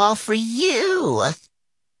toys. They're all for you."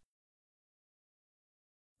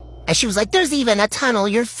 And she was like, "There's even a tunnel,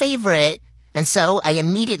 your favorite." And so I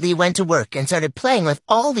immediately went to work and started playing with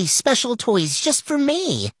all these special toys just for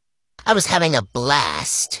me. I was having a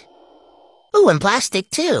blast. Ooh, and plastic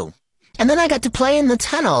too. And then I got to play in the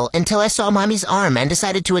tunnel until I saw Mommy's arm and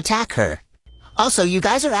decided to attack her. Also, you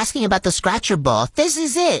guys are asking about the scratcher ball. This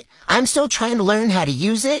is it. I'm still trying to learn how to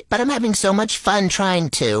use it, but I'm having so much fun trying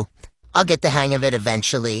to. I'll get the hang of it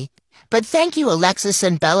eventually. But thank you, Alexis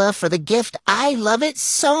and Bella, for the gift. I love it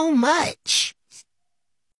so much.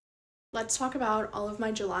 Let's talk about all of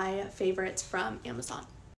my July favorites from Amazon.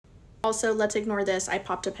 Also, let's ignore this. I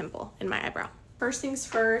popped a pimple in my eyebrow. First things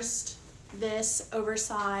first, this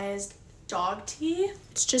oversized dog tee.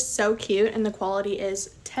 It's just so cute and the quality is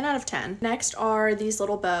 10 out of 10. Next are these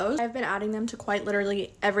little bows. I've been adding them to quite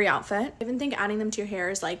literally every outfit. I even think adding them to your hair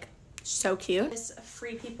is like so cute. This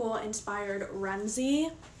Free People inspired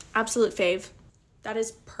onesie. Absolute fave. That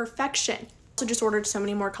is perfection. So just ordered so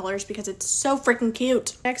many more colors because it's so freaking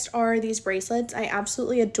cute. Next are these bracelets. I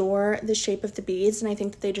absolutely adore the shape of the beads, and I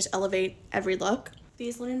think that they just elevate every look.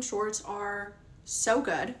 These linen shorts are so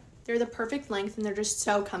good. They're the perfect length and they're just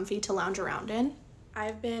so comfy to lounge around in.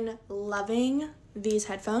 I've been loving these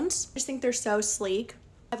headphones. I just think they're so sleek.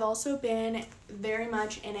 I've also been very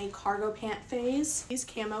much in a cargo pant phase. These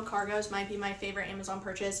camo cargos might be my favorite Amazon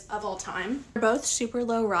purchase of all time. They're both super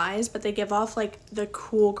low rise, but they give off like the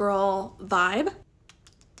cool girl vibe.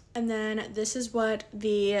 And then this is what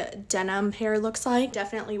the denim pair looks like.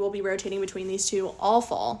 Definitely will be rotating between these two all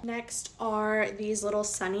fall. Next are these little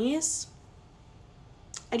sunnies.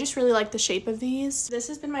 I just really like the shape of these. This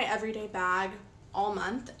has been my everyday bag all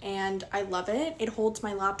month and I love it. It holds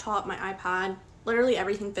my laptop, my iPad, literally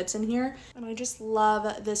everything fits in here. And I just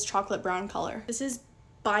love this chocolate brown color. This is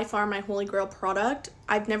by far my holy grail product.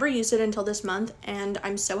 I've never used it until this month and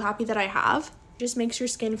I'm so happy that I have. It just makes your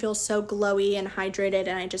skin feel so glowy and hydrated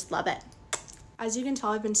and I just love it. As you can tell,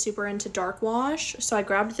 I've been super into dark wash, so I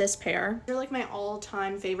grabbed this pair. They're like my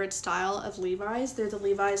all-time favorite style of Levi's. They're the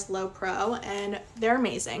Levi's Low Pro, and they're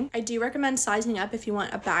amazing. I do recommend sizing up if you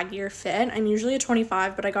want a baggier fit. I'm usually a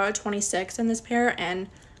 25, but I got a 26 in this pair, and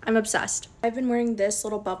I'm obsessed. I've been wearing this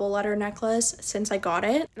little bubble letter necklace since I got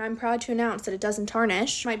it, and I'm proud to announce that it doesn't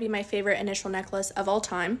tarnish. It might be my favorite initial necklace of all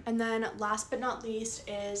time. And then last but not least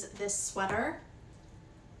is this sweater.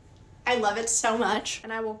 I love it so much,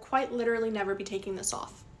 and I will quite literally never be taking this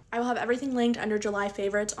off. I will have everything linked under July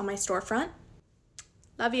favorites on my storefront.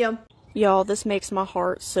 Love you. Y'all, this makes my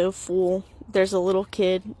heart so full. There's a little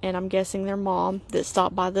kid, and I'm guessing their mom, that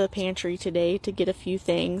stopped by the pantry today to get a few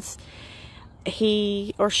things.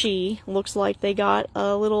 He or she looks like they got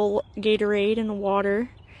a little Gatorade and water.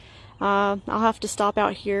 I'll have to stop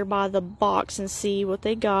out here by the box and see what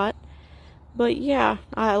they got. But yeah,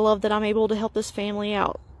 I love that I'm able to help this family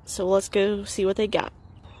out. So let's go see what they got.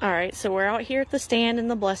 Alright, so we're out here at the stand in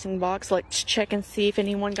the blessing box. Let's check and see if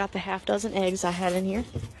anyone got the half dozen eggs I had in here.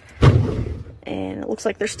 And it looks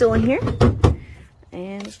like they're still in here.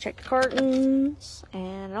 And let's check the cartons.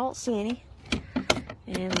 And I don't see any.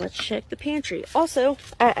 And let's check the pantry. Also,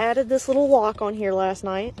 I added this little lock on here last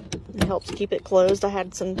night. It helps keep it closed. I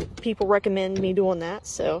had some people recommend me doing that,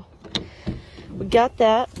 so we got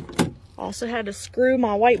that. Also had to screw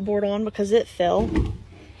my whiteboard on because it fell.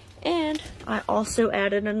 And I also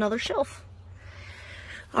added another shelf.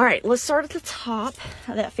 Alright, let's start at the top.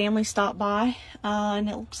 That family stopped by, and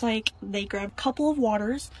it looks like they grabbed a couple of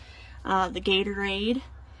waters. The Gatorade.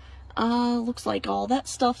 Looks like all that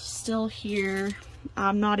stuff's still here.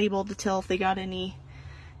 I'm not able to tell if they got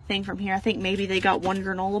anything from here. I think maybe they got one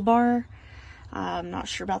granola bar. I'm not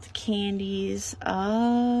sure about the candies.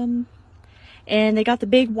 And they got the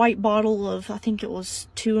big white bottle of, I think it was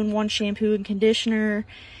 2-in-1 shampoo and conditioner.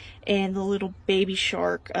 And the little Baby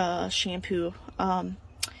Shark shampoo.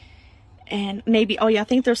 And maybe, oh yeah, I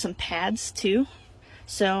think there's some pads too.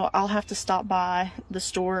 So I'll have to stop by the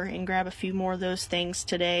store and grab a few more of those things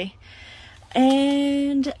today.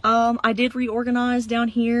 And I did reorganize down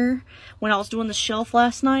here when I was doing the shelf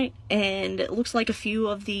last night. And it looks like a few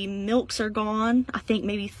of the milks are gone. I think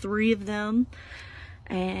maybe 3 of them.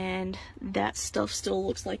 And that stuff still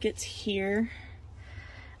looks like it's here.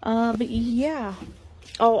 But yeah.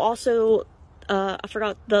 Oh, also, I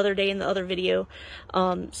forgot the other day in the other video,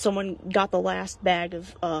 someone got the last bag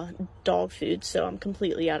of dog food, so I'm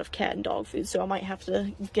completely out of cat and dog food, so I might have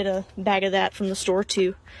to get a bag of that from the store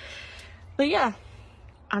too. But yeah,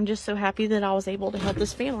 I'm just so happy that I was able to help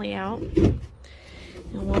this family out. And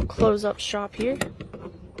we'll close up shop here.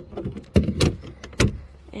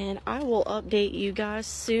 And I will update you guys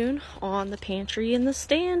soon on the pantry and the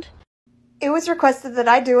stand. It was requested that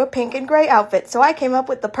I do a pink and gray outfit, so I came up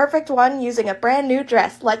with the perfect one using a brand new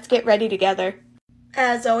dress. Let's get ready together.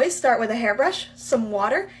 As always, start with a hairbrush, some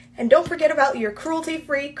water, and don't forget about your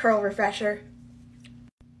cruelty-free curl refresher.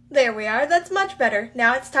 There we are, that's much better.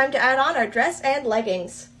 Now it's time to add on our dress and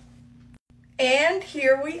leggings. And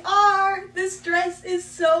here we are! This dress is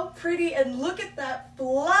so pretty, and look at that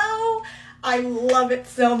flow! I love it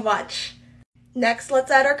so much. Next, let's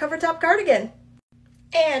add our cover top cardigan.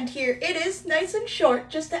 And here it is, nice and short,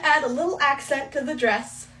 just to add a little accent to the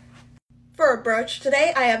dress. For a brooch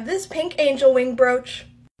today, I have this pink angel wing brooch.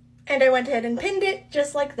 And I went ahead and pinned it,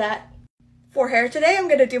 just like that. For hair today, I'm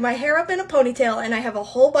going to do my hair up in a ponytail, and I have a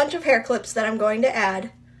whole bunch of hair clips that I'm going to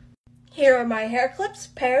add. Here are my hair clips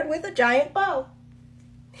paired with a giant bow.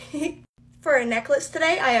 For a necklace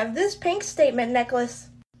today, I have this pink statement necklace.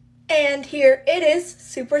 And here it is,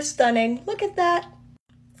 super stunning. Look at that.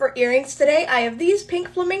 For earrings today, I have these pink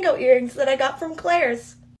flamingo earrings that I got from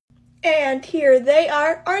Claire's. And here they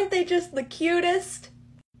are. Aren't they just the cutest?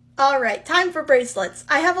 Alright, time for bracelets.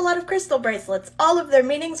 I have a lot of crystal bracelets. All of their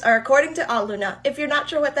meanings are according to Aluna. If you're not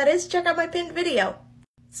sure what that is, check out my pinned video.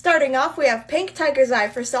 Starting off, we have Pink Tiger's Eye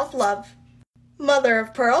for self-love, Mother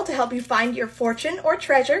of Pearl to help you find your fortune or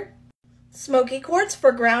treasure, Smoky Quartz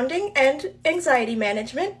for grounding and anxiety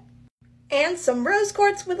management, and some Rose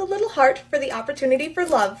Quartz with a little heart for the opportunity for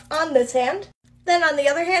love on this hand. Then on the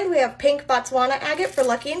other hand, we have Pink Botswana Agate for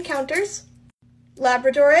lucky encounters,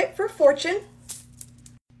 Labradorite for fortune,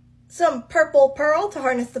 some Purple Pearl to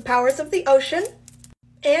harness the powers of the ocean,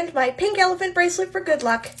 and my Pink Elephant Bracelet for good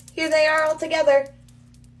luck. Here they are all together.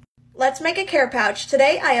 Let's make a care pouch.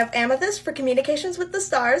 Today I have Amethyst for communications with the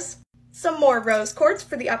stars, some more Rose Quartz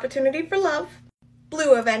for the opportunity for love,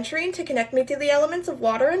 Blue Aventurine to connect me to the elements of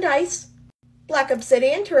water and ice, Black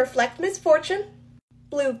Obsidian to reflect misfortune,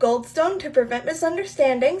 Blue Goldstone to prevent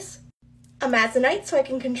misunderstandings, Amazonite so I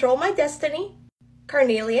can control my destiny,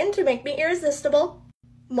 Carnelian to make me irresistible,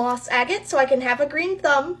 Moss Agate so I can have a green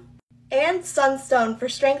thumb, and Sunstone for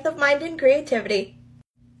strength of mind and creativity.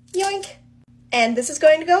 Yoink! And this is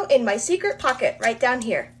going to go in my secret pocket right down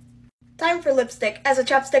here. Time for lipstick. As a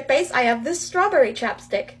chapstick base, I have this strawberry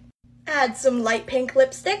chapstick. Add some light pink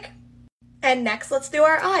lipstick. And next, let's do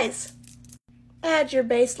our eyes. Add your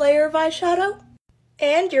base layer of eyeshadow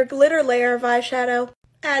and your glitter layer of eyeshadow.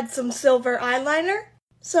 Add some silver eyeliner,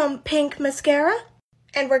 some pink mascara,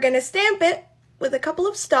 and we're going to stamp it with a couple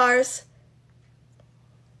of stars.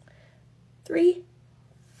 3,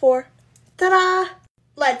 4, ta-da!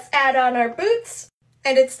 Let's add on our boots,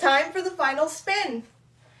 and it's time for the final spin.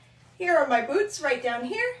 Here are my boots right down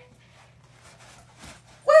here.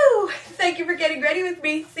 Woo! Thank you for getting ready with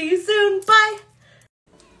me. See you soon. Bye!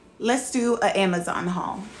 Let's do an Amazon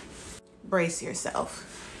haul. Brace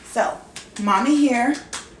yourself. So, mommy here,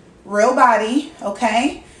 real body,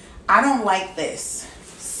 okay? I don't like this.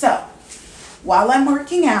 So, while I'm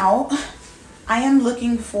working out, I am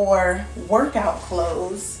looking for workout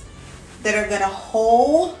clothes that are gonna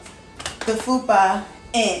hold the fupa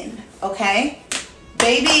in, okay?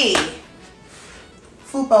 Baby,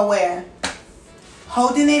 fupa wear.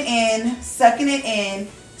 Holding it in, sucking it in,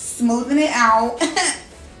 smoothing it out.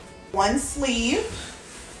 One sleeve,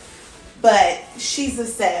 but she's a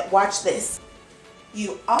set. Watch this.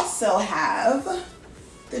 You also have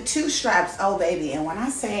the 2 straps. Oh, baby, and when I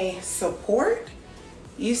say support,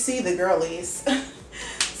 you see the girlies.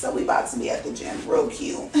 So we about to be at the gym, real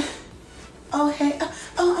cute. Oh, hey,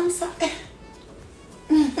 oh, I'm sorry.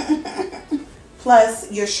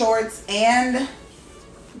 Plus your shorts and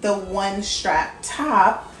the 1 strap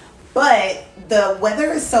top. But the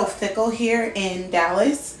weather is so fickle here in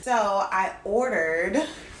Dallas. So I ordered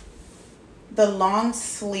the long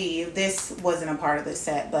sleeve. This wasn't a part of the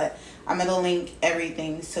set, but I'm gonna link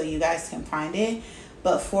everything so you guys can find it.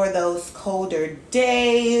 But for those colder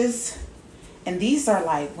days, and these are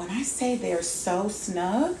like, when I say they're so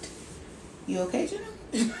snugged, you okay,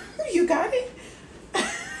 Jenna? You got it?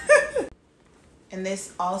 And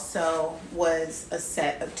this also was a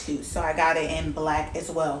set of 2. So I got it in black as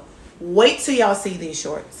well. Wait till y'all see these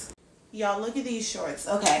shorts. Y'all look at these shorts.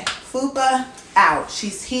 Okay, fupa out.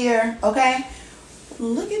 She's here, okay?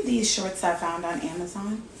 Look at these shorts I found on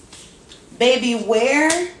Amazon. Baby, where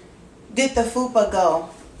did the fupa go?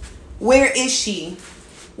 Where is she?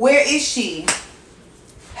 Where is she?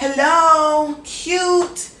 Hello,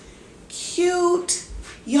 cute, cute.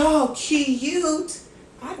 Y'all cute.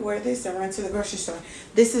 I'd wear this and run to the grocery store.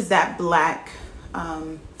 This is that black,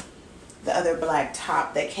 the other black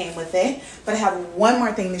top that came with it. But I have one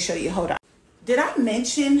more thing to show you. Hold on. Did I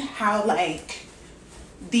mention how like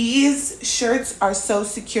these shirts are so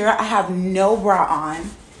secure? I have no bra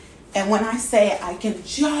on. And when I say I can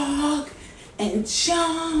jog and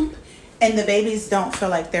jump and the babies don't feel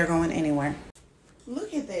like they're going anywhere.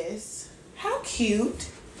 Look at this. How cute.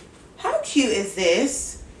 How cute is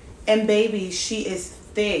this? And baby, she is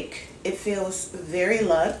thick. It feels very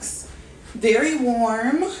luxe, very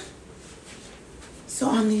warm. So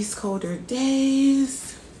on these colder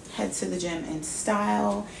days, head to the gym in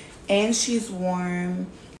style, and she's warm.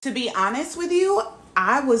 To be honest with you,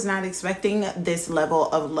 I was not expecting this level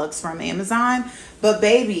of luxe from Amazon, but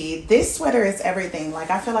baby, this sweater is everything. Like,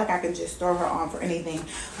 I feel like I could just throw her on for anything,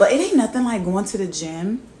 but it ain't nothing like going to the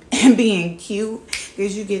gym and being cute,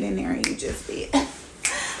 because you get in there and you just be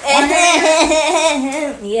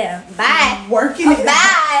yeah, bye. Working it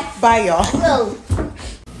out. Bye, y'all.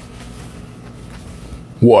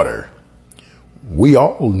 Water. We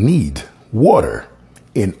all need water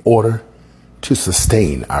in order to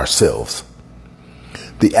sustain ourselves.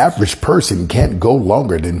 The average person can't go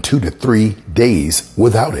longer than 2 to 3 days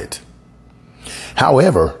without it.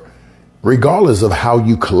 However, regardless of how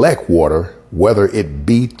you collect water, whether it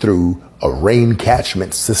be through a rain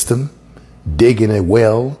catchment system, digging a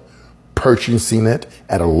well, purchasing it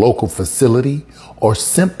at a local facility, or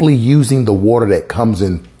simply using the water that comes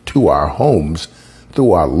into our homes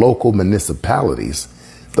through our local municipalities,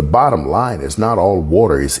 the bottom line is not all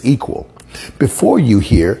water is equal. Before you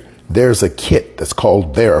hear, there's a kit that's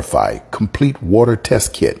called Verify Complete Water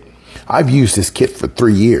Test Kit. I've used this kit for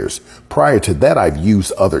 3 years. Prior to that, I've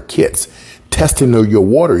used other kits. Testing of your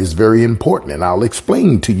water is very important, and I'll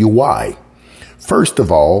explain to you why. First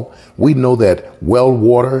of all, we know that well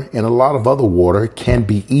water and a lot of other water can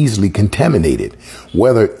be easily contaminated,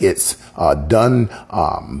 whether it's done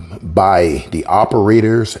by the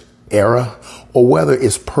operator's error or whether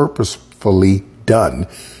it's purposefully done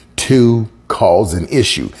to cause an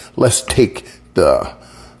issue. Let's take the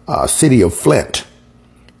city of Flint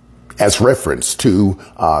as reference to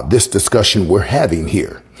this discussion we're having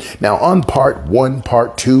here. Now, on part 1,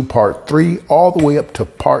 part 2, part 3, all the way up to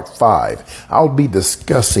part 5, I'll be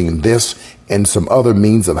discussing this and some other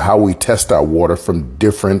means of how we test our water from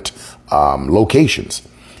different locations.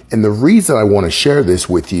 And the reason I want to share this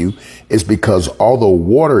with you is because although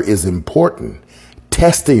water is important,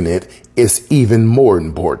 testing it is even more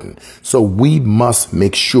important. So we must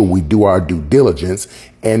make sure we do our due diligence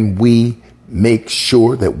and we make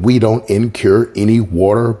sure that we don't incur any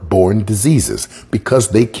waterborne diseases because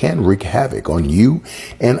they can wreak havoc on you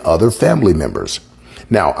and other family members.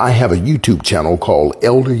 Now, I have a YouTube channel called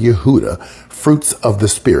Elder Yehuda, Fruits of the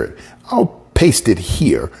Spirit. I'll paste it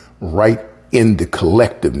here right in the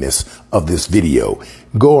collectiveness of this video.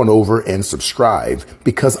 Go on over and subscribe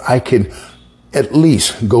because I can at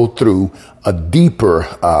least go through a deeper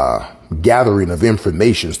gathering of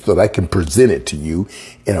information so that I can present it to you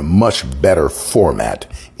in a much better format.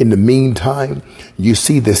 In the meantime, you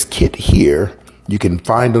see this kit here. You can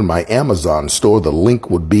find on my Amazon store. The link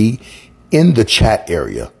would be in the chat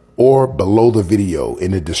area or below the video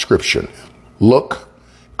in the description. Look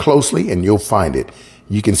closely and you'll find it.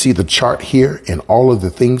 You can see the chart here and all of the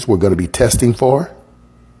things we're going to be testing for.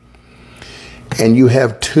 And you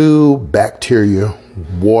have 2 bacteria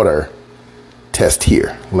water test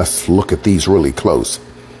here. Let's look at these really close.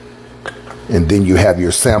 And then you have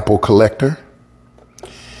your sample collector.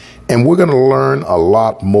 And we're going to learn a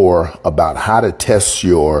lot more about how to test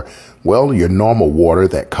your normal water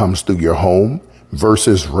that comes through your home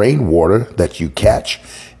versus rainwater that you catch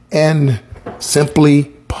and simply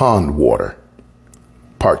pond water.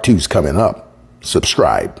 Part 2 is coming up.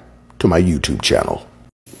 Subscribe to my YouTube channel.